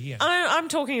dance every year. I'm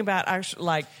talking about actual,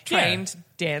 like trained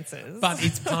dancers. But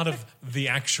it's part of the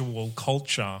actual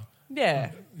culture,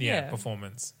 yeah.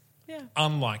 performance. Yeah.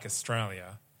 Unlike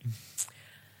Australia.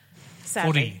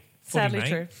 Sadly. Sadly mate.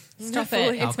 true. Stop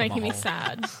it. It's making me Alcohol.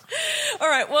 sad. All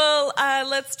right, well,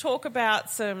 let's talk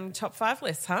about some top 5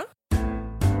 lists, huh?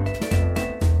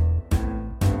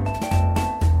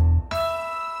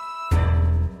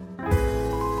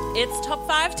 It's top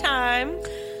 5 time.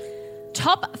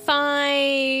 Top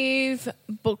 5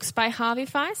 books by Harvey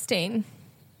Fierstein.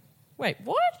 Wait,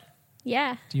 what?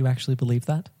 Yeah. Do you actually believe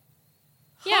that?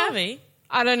 Yeah. Harvey?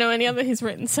 I don't know any other he's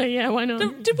written, so yeah, why not?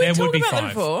 Did we There talk would be about them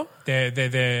five. before?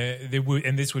 There would,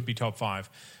 and this would be top 5.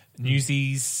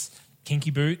 Newsies,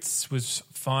 Kinky Boots was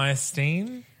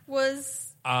Firestein,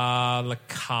 Was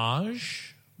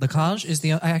Lacage. Lacage is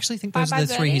the. I actually think those Bye are Bye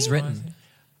the 3 he's Birdie? written.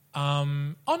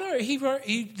 Oh no, he did wrote-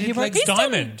 Legs He's done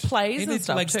Diamond. plays He and did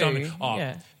stuff Legs too. Diamond. Oh,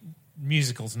 Yeah.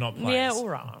 musicals, not plays. Yeah, all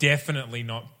right. Definitely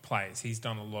not plays. He's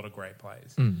done a lot of great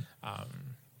plays.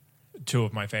 2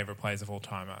 of my favorite plays of all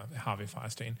time are Harvey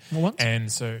Firestein. Well, what?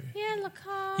 And so, yeah,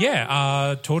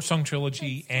 look. Torch Song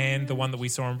Trilogy and the one that we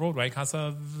saw on Broadway,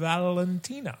 Casa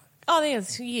Valentina. Oh,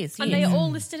 yes. And they are all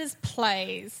listed as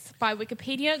plays by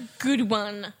Wikipedia. Good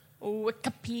one.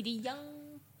 Wikipedia.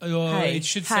 It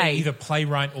should say hey. either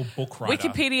playwright or book writer.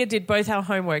 Wikipedia did both our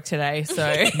homework today, so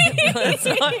let's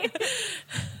not,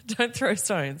 don't throw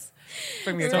stones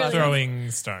from your Stop class. throwing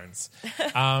stones.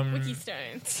 Wiki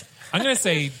stones. I'm going to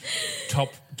say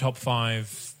top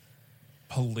 5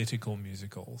 political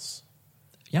musicals.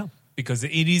 Yeah. Because it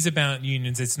is about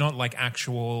unions. It's not like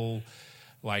actual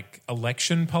like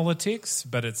election politics,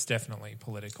 but it's definitely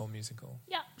political musical.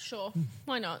 Yeah, sure.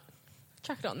 Why not?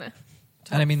 Chuck it on there.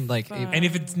 And I mean, like, And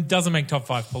if it doesn't make top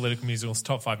 5 political musicals,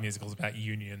 top 5 musicals about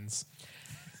unions.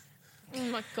 Oh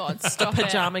my God, stop it.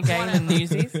 Pajama Game and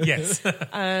Newsies. Yes.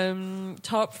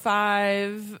 Top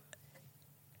 5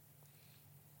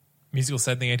 Musicals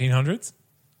set in the 1800s.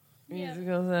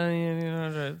 musicals in the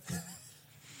 1800s.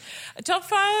 Top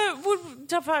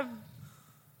 5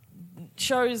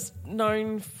 shows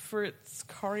known for its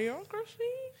choreography.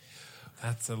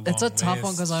 That's a long it's a tough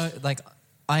one list. because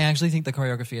I actually think the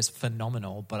choreography is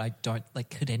phenomenal, but I don't like.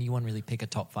 Could anyone really pick a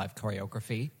top 5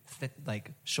 choreography?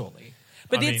 Like, surely.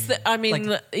 But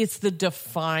like- it's the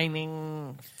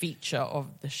defining feature of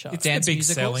the show. It's Dance the big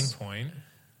musicals? selling point.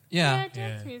 Yeah.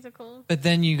 Dance musical. But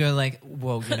then you go like,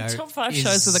 well, you know, Top 5 is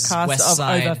shows with a cast West of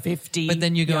Side- over 50 But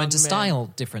then you go young into men. style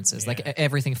differences, like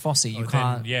everything Fosse. You Or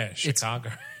can't. then, it's-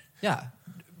 Chicago. Yeah.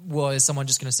 Well, is someone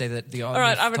just going to say that the All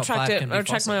right, I top 5 retract it. can be I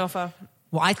retract Fosse? my offer.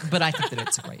 Well, I think that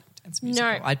it's a great dance musical.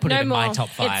 No, I'd put no it in my more. top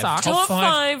It 5. sucks. Top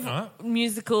 5. 5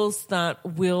 musicals that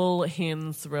Will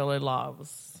Hins really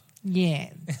loves. Yeah.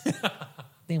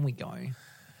 Then we go.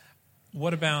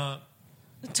 What about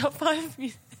Top 5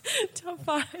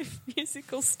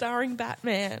 musicals starring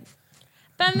Batman.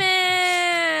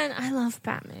 Batman! I love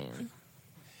Batman.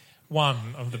 one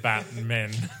of the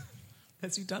Batmen?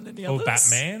 Has he done any Or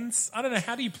Batmans? I don't know.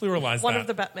 How do you pluralize One that? of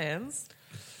the Batmans.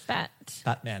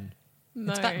 Batman.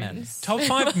 It's Batman. Top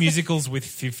 5 musicals with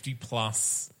 50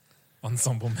 plus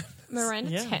ensemble members.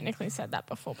 Miranda Yeah. technically said that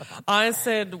before, but that's I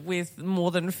said with more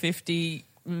than 50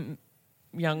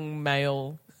 young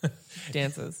male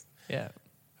dancers. Yeah.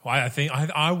 Well, I think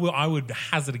I would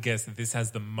hazard a guess that this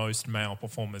has the most male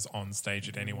performers on stage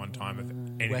at any one time of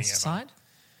anything West ever. Side?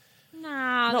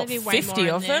 nah, Not there'd be way 50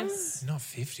 more of in them. this. Not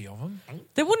 50 of them.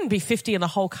 There wouldn't be 50 in the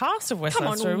whole cast of West Come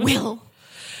Side on, Story. Will.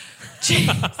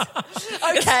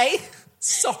 Okay.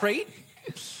 Sorry.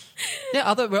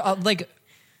 Yeah,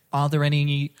 are there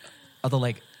any other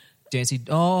like dancing?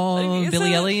 Oh, Is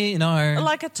Billy it Elliot? No,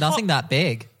 like a top- nothing that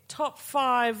big. Top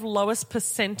 5 lowest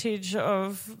percentage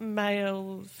of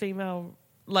male, female,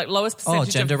 like lowest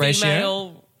percentage gender of ratio?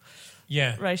 female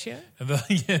Yeah. ratio.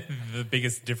 The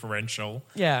biggest differential.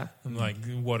 Yeah. Like,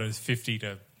 what is 50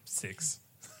 to 6?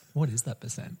 What is that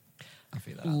percent? I'll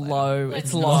figure that out later. Low. Let's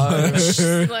It's not- low. Let's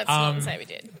not say we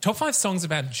did. Top 5 songs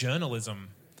about journalism.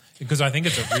 Because I think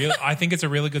it's a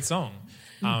really good song.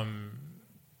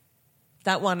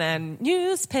 That one and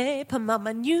newspaper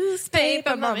mama,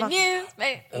 newspaper mama.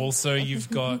 newspaper. Also, you've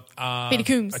got Peter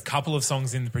Coombs. a couple of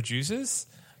songs in The Producers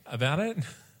about it.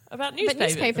 About But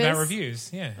newspapers. newspapers. About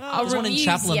reviews, yeah. There's one in reviews,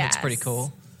 Chaplin that's yes. pretty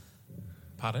cool.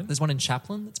 Pardon? There's one in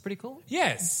Chaplin that's pretty cool.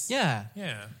 Yes. Yeah.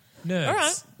 Yeah. Nerds. All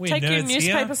right. We're Take your nerds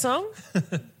newspaper here. song.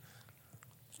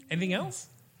 Anything else?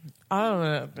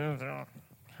 I don't know.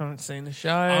 Haven't seen the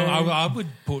show. I would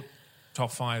put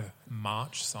top 5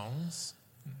 March songs.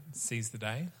 Seize the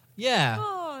Day. Yeah.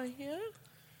 Oh, yeah.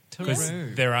 Because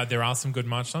True. there are some good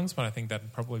March songs, but I think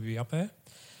that'd probably be up there,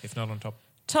 if not on top.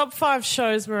 Top 5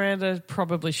 shows Miranda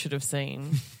probably should have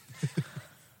seen.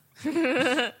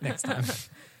 Next time.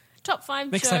 Top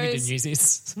 5 Next time you do shows.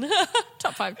 Newsies.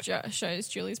 Top 5 shows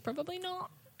Julie's probably not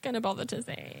going to bother to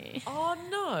see. Oh,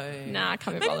 no. Nah,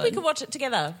 can't be Maybe bothered. we could watch it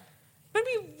together.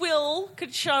 Maybe Will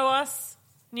could show us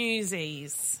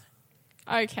Newsies.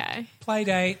 Okay. Play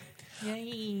date.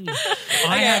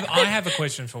 I have a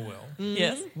question for Will.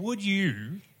 Yes. Would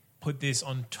you put this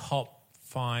on top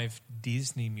 5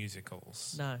 Disney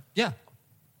musicals? No. Yeah.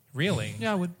 Really?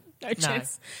 Yeah, I would. No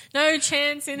chance. No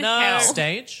chance in No. hell.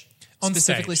 Stage? On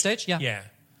Specifically stage? Yeah. Yeah.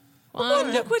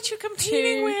 Look what you're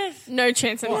competing with. No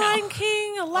chance in hell. Lion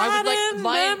King, I would Aladdin,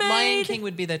 like Mermaid. Lion King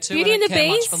would be there too. Beauty I and don't the care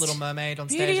much Beast? for Little Mermaid on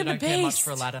Beauty stage. I and the don't care much Beast.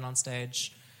 for Aladdin on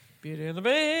stage. Beauty and the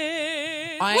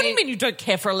Beast. I- What do you mean you don't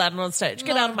care for Aladdin on stage?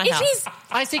 Get out of my It house. is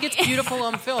I think it's beautiful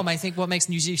on film. I think what makes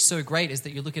Newsies so great is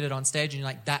that you look at it on stage and you're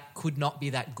like, that could not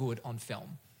be that good on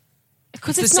film.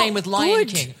 because It's the same not with Lion good.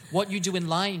 King. What you do in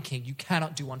Lion King, you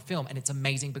cannot do on film, and it's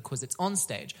amazing because it's on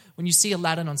stage. When you see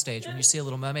Aladdin on stage, when you see a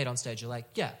Little Mermaid on stage, you're like,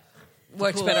 yeah,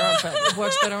 Works cool. better on film. It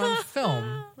works better on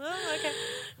film. Okay.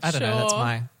 I don't know. That's Sure.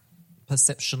 my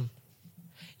perception.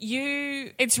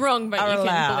 You It's wrong, but are you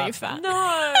allowed. can believe that.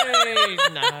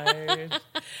 No, no.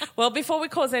 Well, before we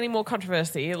cause any more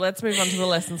controversy, let's move on to the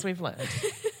lessons we've learned.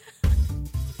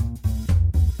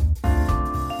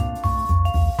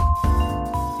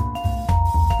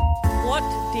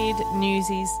 What did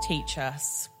Newsies teach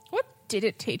us? What did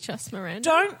it teach us, Miranda?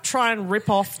 Don't try and rip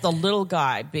off the little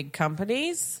guy, big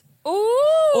companies, Ooh.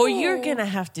 or you're going to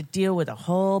have to deal with a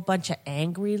whole bunch of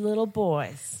angry little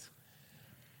boys.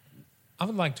 I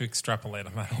would like to extrapolate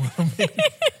on that a little bit.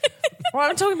 Well,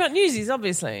 I'm talking about Newsies,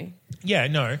 obviously. Yeah,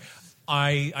 no.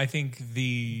 I think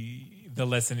the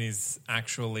lesson is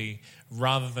actually,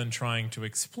 rather than trying to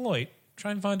exploit, try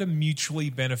and find a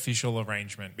mutually beneficial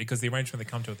arrangement, because the arrangement they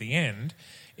come to at the end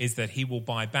is that he will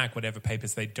buy back whatever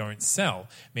papers they don't sell,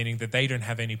 meaning that they don't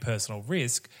have any personal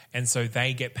risk, and so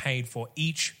they get paid for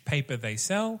each paper they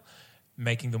sell,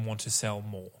 making them want to sell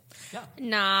more.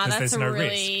 Nah, 'Cause that's there's a no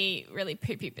really, really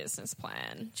poopy business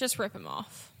plan. Just rip them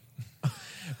off.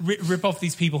 Rip off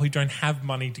these people who don't have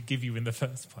money to give you in the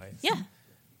first place. Yeah.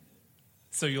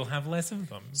 So you'll have less of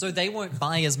them. So they won't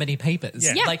buy as many papers.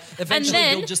 Yeah. Like, And eventually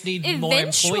then, you'll just need more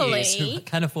employees who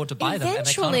can afford to buy them, and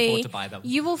they can't Eventually, afford to buy them.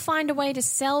 you will find a way to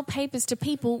sell papers to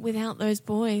people without those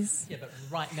boys. Yeah, but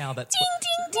right now that's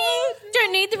Ding, ding, ding.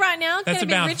 Don't need them right now. That's Going to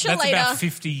be about richer later. about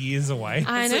 50 years away.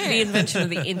 I So know. the invention of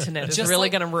the internet is just really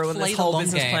like going to ruin play this the whole long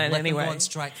business game, plan let anyway. them go on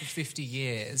strike for 50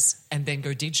 years and then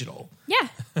go digital. Yeah.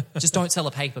 Just don't sell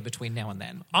a paper between now and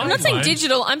then. I'm not saying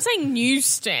digital. I'm saying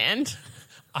newsstand.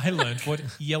 I learned what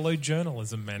yellow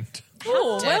journalism meant.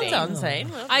 Oh, well Dirty. done, Zane.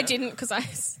 Well I done. didn't because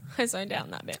I zoned out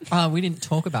on that bit. We didn't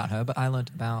talk about her, but I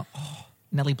learned about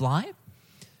Nellie Bly,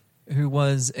 who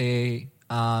was the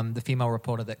female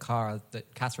reporter that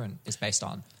Catherine is based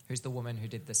on, who's the woman who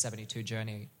did the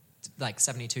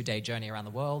 72-day journey around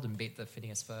the world and beat the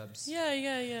Phineas Ferbs.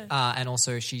 Yeah. And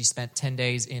also she spent 10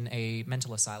 days in a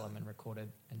mental asylum and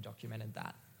recorded and documented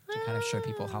that to kind of show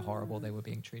people how horrible they were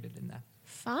being treated in there.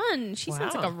 Fun. She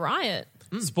sounds Wow. like a riot.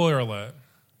 Spoiler alert.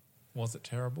 Was it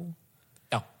terrible?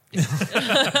 Oh.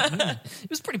 It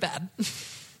was pretty bad.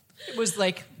 It was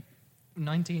like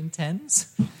 1910s.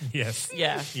 Yes.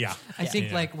 Yeah. Yeah. I think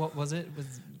Yeah. like, what was it? Was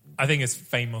I think it's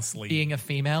famously being a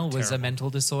female was a Terrible. mental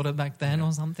disorder back then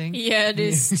or something? Yeah, it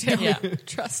is still. Yeah.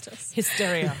 Trust us.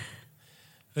 Hysteria.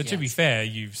 But to be fair,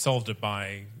 you've solved it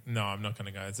by no, I'm not going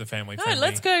to go. It's a family No, friendly.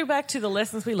 let's go back to the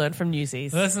lessons we learned from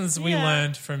Newsies. Lessons we Yeah.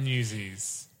 learned from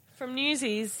Newsies. From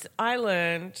Newsies, I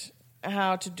learned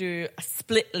how to do a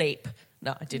split leap.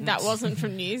 No, I didn't. That wasn't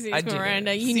from Newsies, I didn't.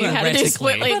 Miranda. You knew how to do Theoretically.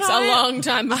 split leaps But a long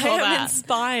time before I am that.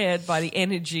 inspired by the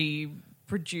energy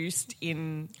produced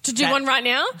in To do one right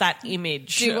now? That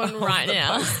image. Do one of right the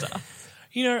now. poster.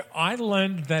 You know, I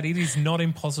learned that it is not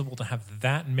impossible to have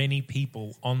that many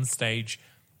people on stage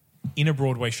in a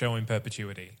Broadway show in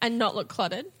perpetuity. And not look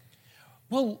cluttered.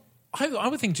 Well, I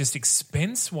would think just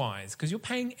expense-wise, because you're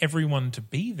paying everyone to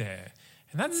be there.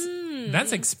 And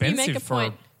that's expensive a for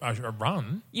point. a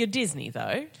run. You're Disney,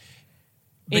 though.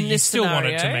 But In you this still want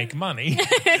it to scenario. make money.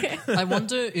 I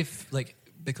wonder if, like,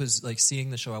 because, like, seeing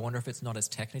the show, I wonder if it's not as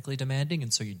technically demanding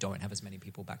and so you don't have as many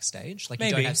people backstage. Like, you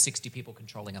Maybe. don't have 60 people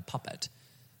controlling a puppet,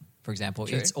 for example.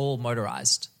 It's all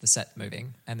motorized, the set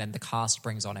moving, and then the cast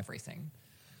brings on everything.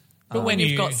 But when you've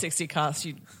you- got 60 casts,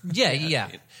 you Yeah.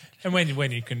 And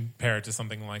when you compare it to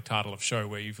something like Title of Show,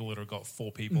 where you've literally got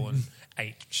 4 people and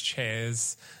 8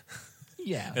 chairs,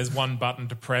 Yeah. there's one button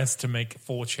to press to make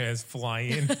 4 chairs fly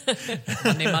in.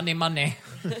 Money.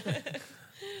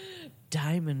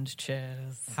 diamond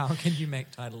chairs. How can you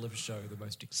make Title of Show the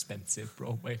most expensive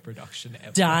Broadway production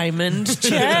ever? Diamond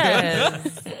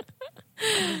chairs.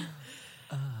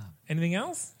 Anything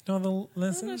else? No other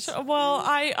lessons? Well,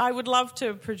 I would love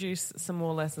to produce some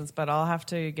more lessons, but I'll have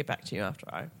to get back to you after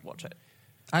I watch it.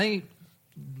 I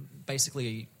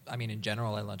basically, I mean, in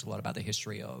general, I learned a lot about the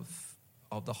history of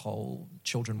the whole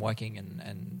children working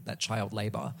and that child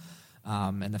labour,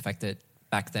 and the fact that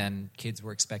back then kids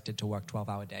were expected to work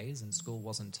 12-hour days and school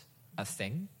wasn't a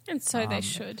thing. And so they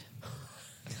should.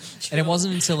 And it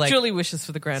wasn't until like Julie wishes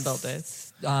for the grand old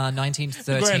days.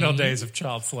 1913. Grand old days of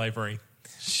child slavery.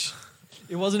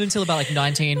 It wasn't until about like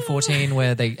 1914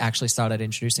 where they actually started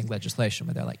introducing legislation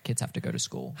where they're like, kids have to go to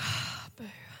school.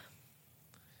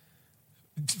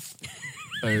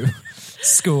 Boo.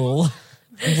 School.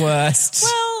 Worst.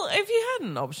 Well, if you had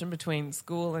an option between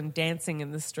school and dancing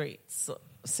in the streets,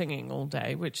 singing all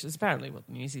day, which is apparently what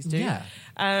the Newsies do. Yeah.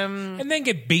 And then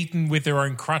get beaten with their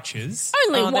own crutches.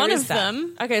 Only Oh, there one is of that.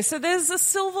 them. Okay, so there's a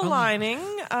silver lining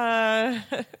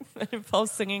that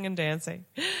involves singing and dancing.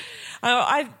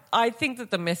 I think that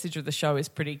the message of the show is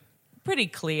pretty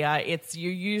clear. It's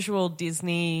your usual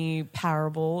Disney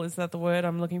parable. Is that the word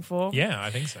I'm looking for? Yeah, I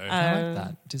think so. I like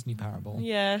that. Disney parable.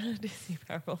 Yeah, Disney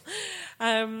parable.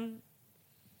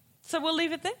 So we'll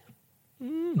leave it there.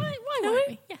 Why won't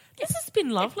we? Yeah. This has been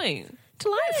lovely.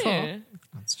 Delightful. Yeah.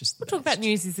 It's just We'll talk about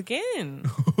Newsies again.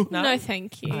 No,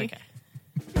 thank you. Okay.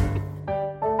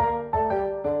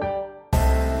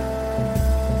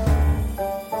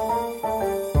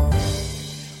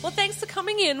 Well, thanks for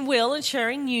coming in, Will, and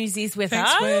sharing Newsies with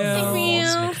Thanks, us. Will.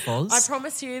 Nick Foz. I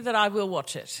promise you that I will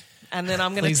watch it. And then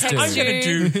I'm going to Please text do. you I'm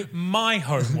going to do my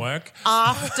homework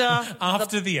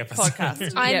after the episode.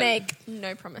 podcast. I Yeah. make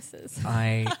no promises.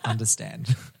 I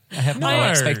understand. I have no No,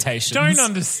 expectations. Don't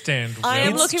understand. I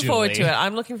am Will. looking It's forward to Julie. it.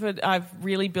 I'm looking for. I've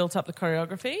really built up the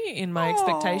choreography in my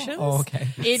expectations. Oh, okay.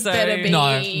 It So- better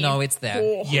be. No, it's there.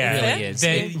 Yeah, It really is.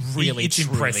 They're- It really, it's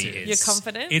truly impressive. is. You're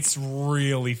confident? It's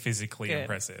really physically Good.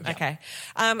 impressive. Okay.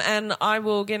 And I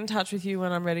will get in touch with you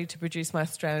when I'm ready to produce my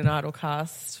Australian Idol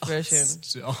cast version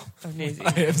of Newsies. I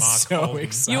am Mark so Holden.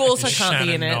 excited. You also can't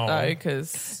be in Shannon it, Knoll. though,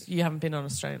 because you haven't been on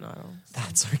Australian Idol.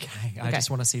 That's okay. I just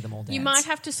want to see them all dance. You might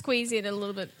have to squeeze in a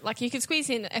little bit. Like you could squeeze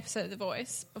in an episode of The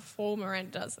Voice before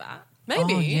Miranda does that.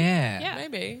 Maybe. Oh, yeah. Yeah.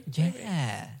 Maybe.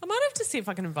 Yeah. I might have to see if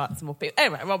I can invite some more people.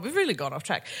 Anyway, well, we've really gone off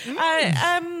track.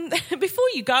 Before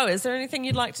you go, is there anything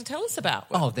you'd like to tell us about?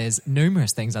 Oh, there's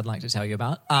numerous things I'd like to tell you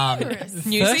about.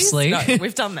 Newsies? Firstly, No,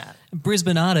 we've done that.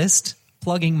 Brisbane artist,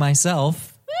 plugging myself.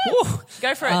 Woo.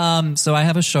 Go for it. So I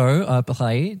have a show, a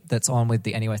play that's on with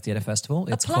the Anyway Theatre Festival.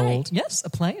 It's play? called a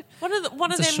play. one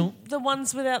of it's a them, short- the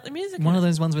ones without the music. One of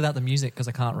those ones without the music because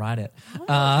I can't write it.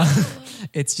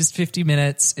 It's just 50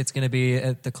 minutes. It's going to be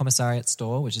at the Commissariat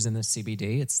store, which is in the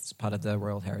CBD. It's part of the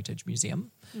Royal Heritage Museum.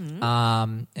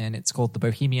 And it's called The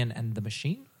Bohemian and the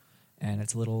Machine. And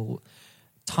it's a little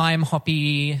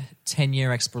time-hoppy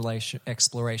 10-year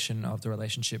exploration of the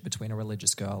relationship between a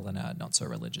religious girl and a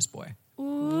not-so-religious boy.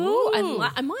 Ooh,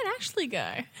 I might actually go.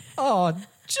 Oh,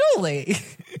 Julie.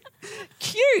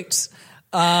 Cute.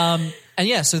 And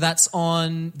yeah, so that's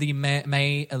on the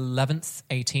May 11th,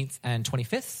 18th, and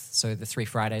 25th. So the 3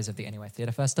 Fridays of the Anyway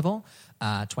Theatre Festival.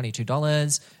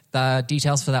 $22. The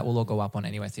details for that will all go up on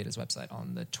Anyway Theatre's website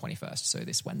on the 21st, so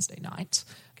this Wednesday night.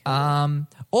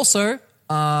 Also,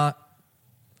 I'm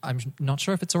not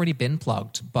sure if it's already been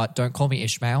plugged, but Don't Call Me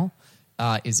Ishmael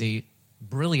is a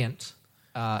brilliant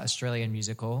Australian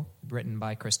musical written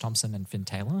by Chris Thompson and Finn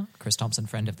Taylor. Chris Thompson,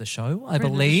 friend of the show, I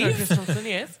believe. Chris Thompson,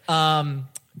 yes.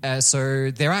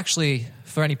 So they're actually,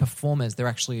 for any performers,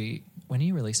 when are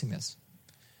you releasing this?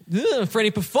 For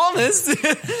any performers,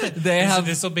 they have...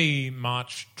 This will be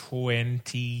March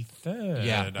 23rd,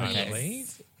 Yeah, I okay.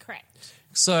 believe. Correct.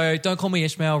 So Don't Call Me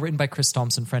Ishmael, written by Chris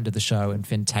Thompson, friend of the show, and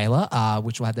Finn Taylor,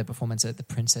 which will have their performance at the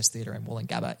Princess Theatre in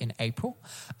Wollongabba in April.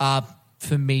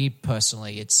 For me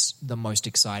personally, it's the most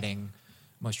exciting,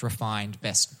 most refined,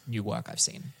 best new work I've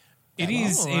seen. It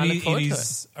is. I look It forward to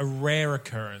is a rare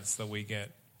occurrence that we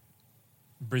get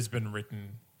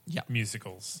Brisbane-written Yeah.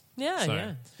 musicals. Yeah, So,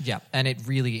 yeah. Yeah, and it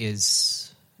really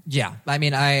is. Yeah, I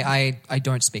mean, I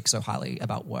don't speak so highly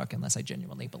about work unless I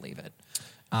genuinely believe it.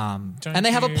 And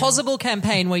they have a you- possible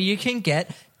campaign where you can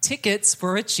get tickets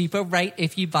for a cheaper rate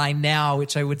if you buy now,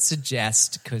 which I would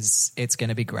suggest because it's going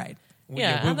to be great.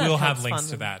 Yeah, and that we'll have helps links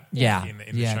fund to them. that. Yeah. in the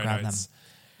Yeah, show grab notes,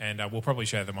 and we'll probably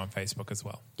share them on Facebook as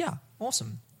well. Yeah,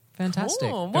 awesome. Fantastic.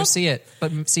 Cool. Go Well- see it,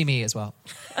 but see me as well.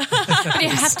 But you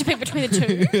have to pick between the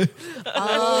two.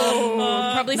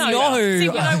 Probably No. No. See,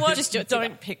 you know what? Just do it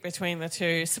Don't pick between the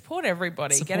two. Support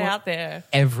everybody. Get Support out there.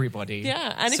 Everybody.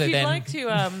 Yeah, and So if you'd then- like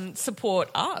to support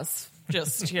us,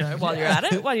 just while you're at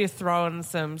it, while you're throwing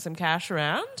some cash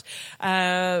around,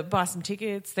 buy some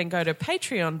tickets, then go to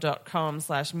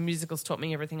patreon.com/musicals taught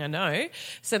me everything I know.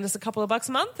 Send us a couple of bucks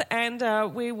a month,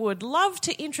 and we would love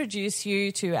to introduce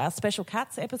you to our special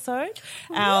cats episode,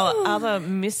 our other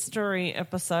mystery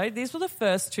episode. These were the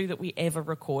first 2 that we ever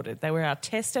recorded. They were our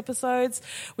test episodes.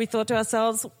 We thought to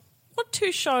ourselves, what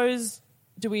 2 shows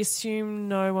do we assume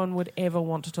no one would ever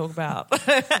want to talk about?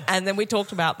 And then we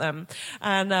talked about them.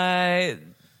 And,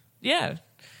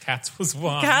 Cats was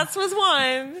one. Cats was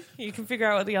one. You can figure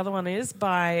out what the other one is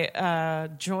by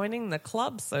joining the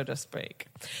club, so to speak.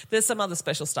 There's some other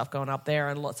special stuff going up there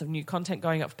and lots of new content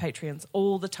going up for Patreons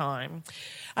all the time.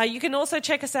 You can also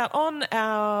check us out on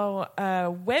our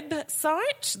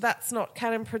website. That's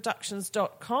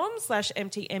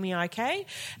notcanonproductions.com/MTMEIK,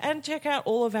 and check out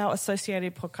all of our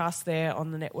associated podcasts there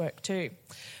on the network too.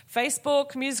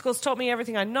 Facebook, Musicals Taught Me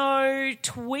Everything I Know.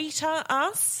 Twitter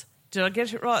us. Did I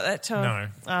get it right that time? No, you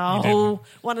Oh, didn't.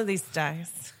 one of these days.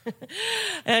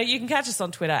 You can catch us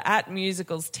on Twitter at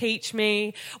Musicals Teach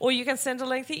Me, or you can send a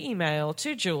lengthy email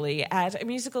to Julie at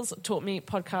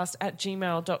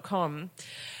musicalstaught.me@gmail.com.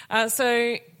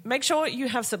 So make sure you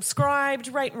have subscribed,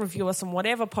 rate and review us on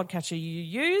whatever podcatcher you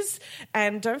use,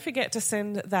 and don't forget to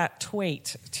send that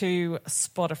tweet to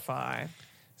Spotify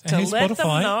to Hey, let them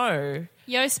Spotify. know.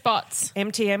 Yo Spots,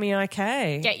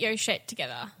 MTMEIK. get your shit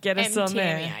together. Get us on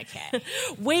there. MTMEIK.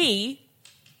 We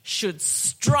should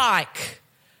strike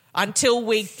until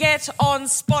we get on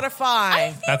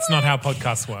Spotify. That's not how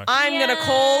podcasts work. I'm going to Yeah.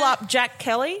 call up Jack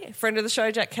Kelly, friend of the show,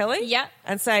 Jack Kelly. Yeah.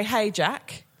 And say, hey,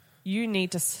 Jack, you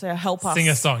need to help us. Sing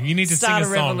a song. You need to sing start a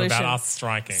song revolution. about us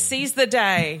striking. Seize the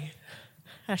day.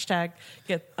 Hashtag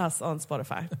get us on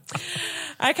Spotify.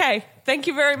 Okay. Thank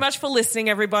you very much for listening,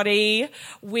 everybody.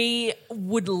 We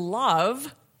would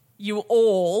love you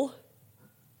all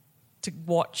to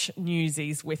watch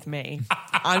Newsies with me.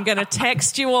 I'm going to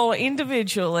text you all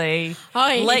individually,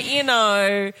 Hi. let you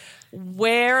know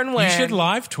where and when. You should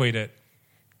live tweet it.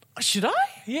 Should I?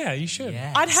 Yeah, you should.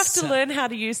 Yeah. I'd have to learn how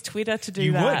to use Twitter to do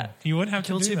You would. that. You would have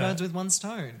Kill to do two that. birds with one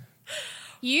stone.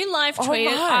 You live tweet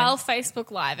it, right. I'll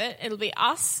Facebook live it. It'll be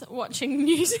us watching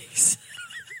Newsies.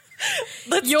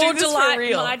 Let's Your do this delight, for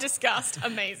real. my disgust.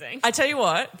 Amazing. I tell you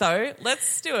what, though,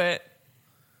 let's do it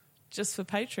just for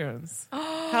Patreons.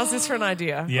 How's this for an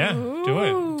idea? Yeah, do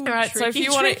it. All right, so if Tricky,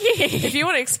 you want to tricky. if you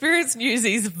want to experience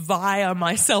Newsies via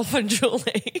myself and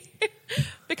Julie,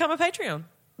 become a Patreon.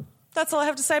 That's all I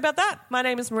have to say about that. My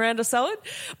name is Miranda Selwood,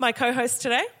 my co-host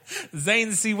today.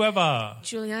 Zane C. Weber.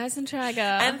 Julie Eisentrager.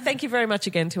 And thank you very much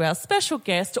again to our special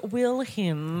guest, Will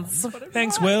Hinds.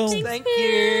 Thanks, Will. Thank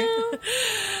you.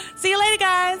 See you later,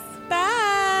 guys.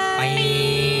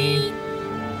 Bye.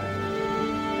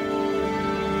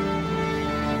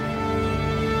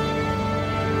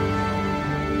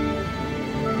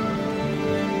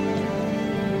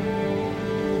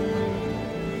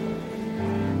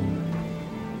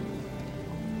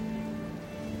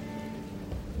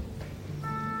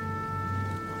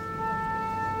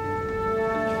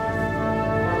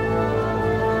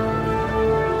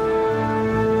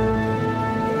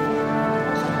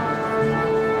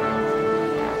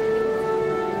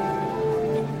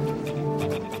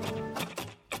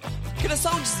 Can a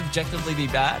song just objectively be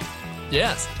bad?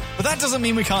 Yes. But that doesn't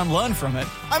mean we can't learn from it.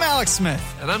 I'm Alex Smith,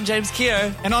 And I'm James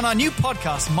Keogh. and on our new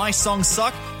podcast, My Songs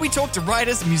Suck, we talk to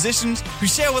writers and musicians who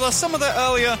share with us some of their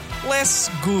earlier, less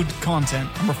good content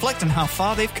and reflect on how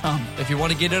far they've come. If you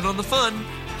want to get in on the fun,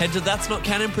 head to That's Not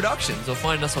Canon Productions or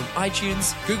find us on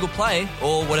iTunes, Google Play,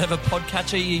 or whatever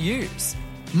podcatcher you use.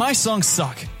 My Songs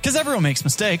Suck, because everyone makes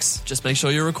mistakes. Just make sure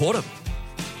you record them.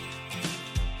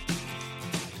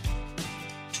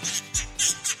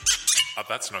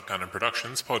 That's Not Canon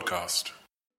Productions podcast.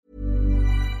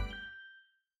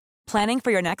 Planning for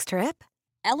your next trip?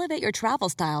 Elevate your travel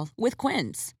style with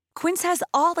Quince. Quince has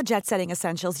all the jet-setting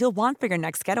essentials you'll want for your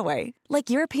next getaway, like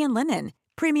European linen,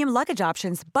 premium luggage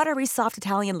options, buttery soft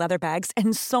Italian leather bags,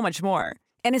 and so much more.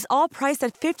 And is all priced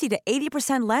at 50 to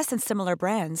 80% less than similar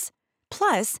brands.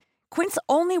 Plus, Quince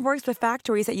only works with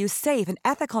factories that use safe and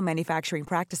ethical manufacturing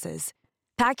practices.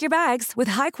 Pack your bags with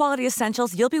high-quality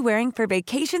essentials you'll be wearing for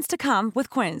vacations to come with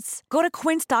Quince. Go to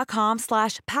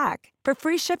quince.com/pack for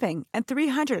free shipping and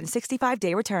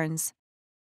 365-day returns.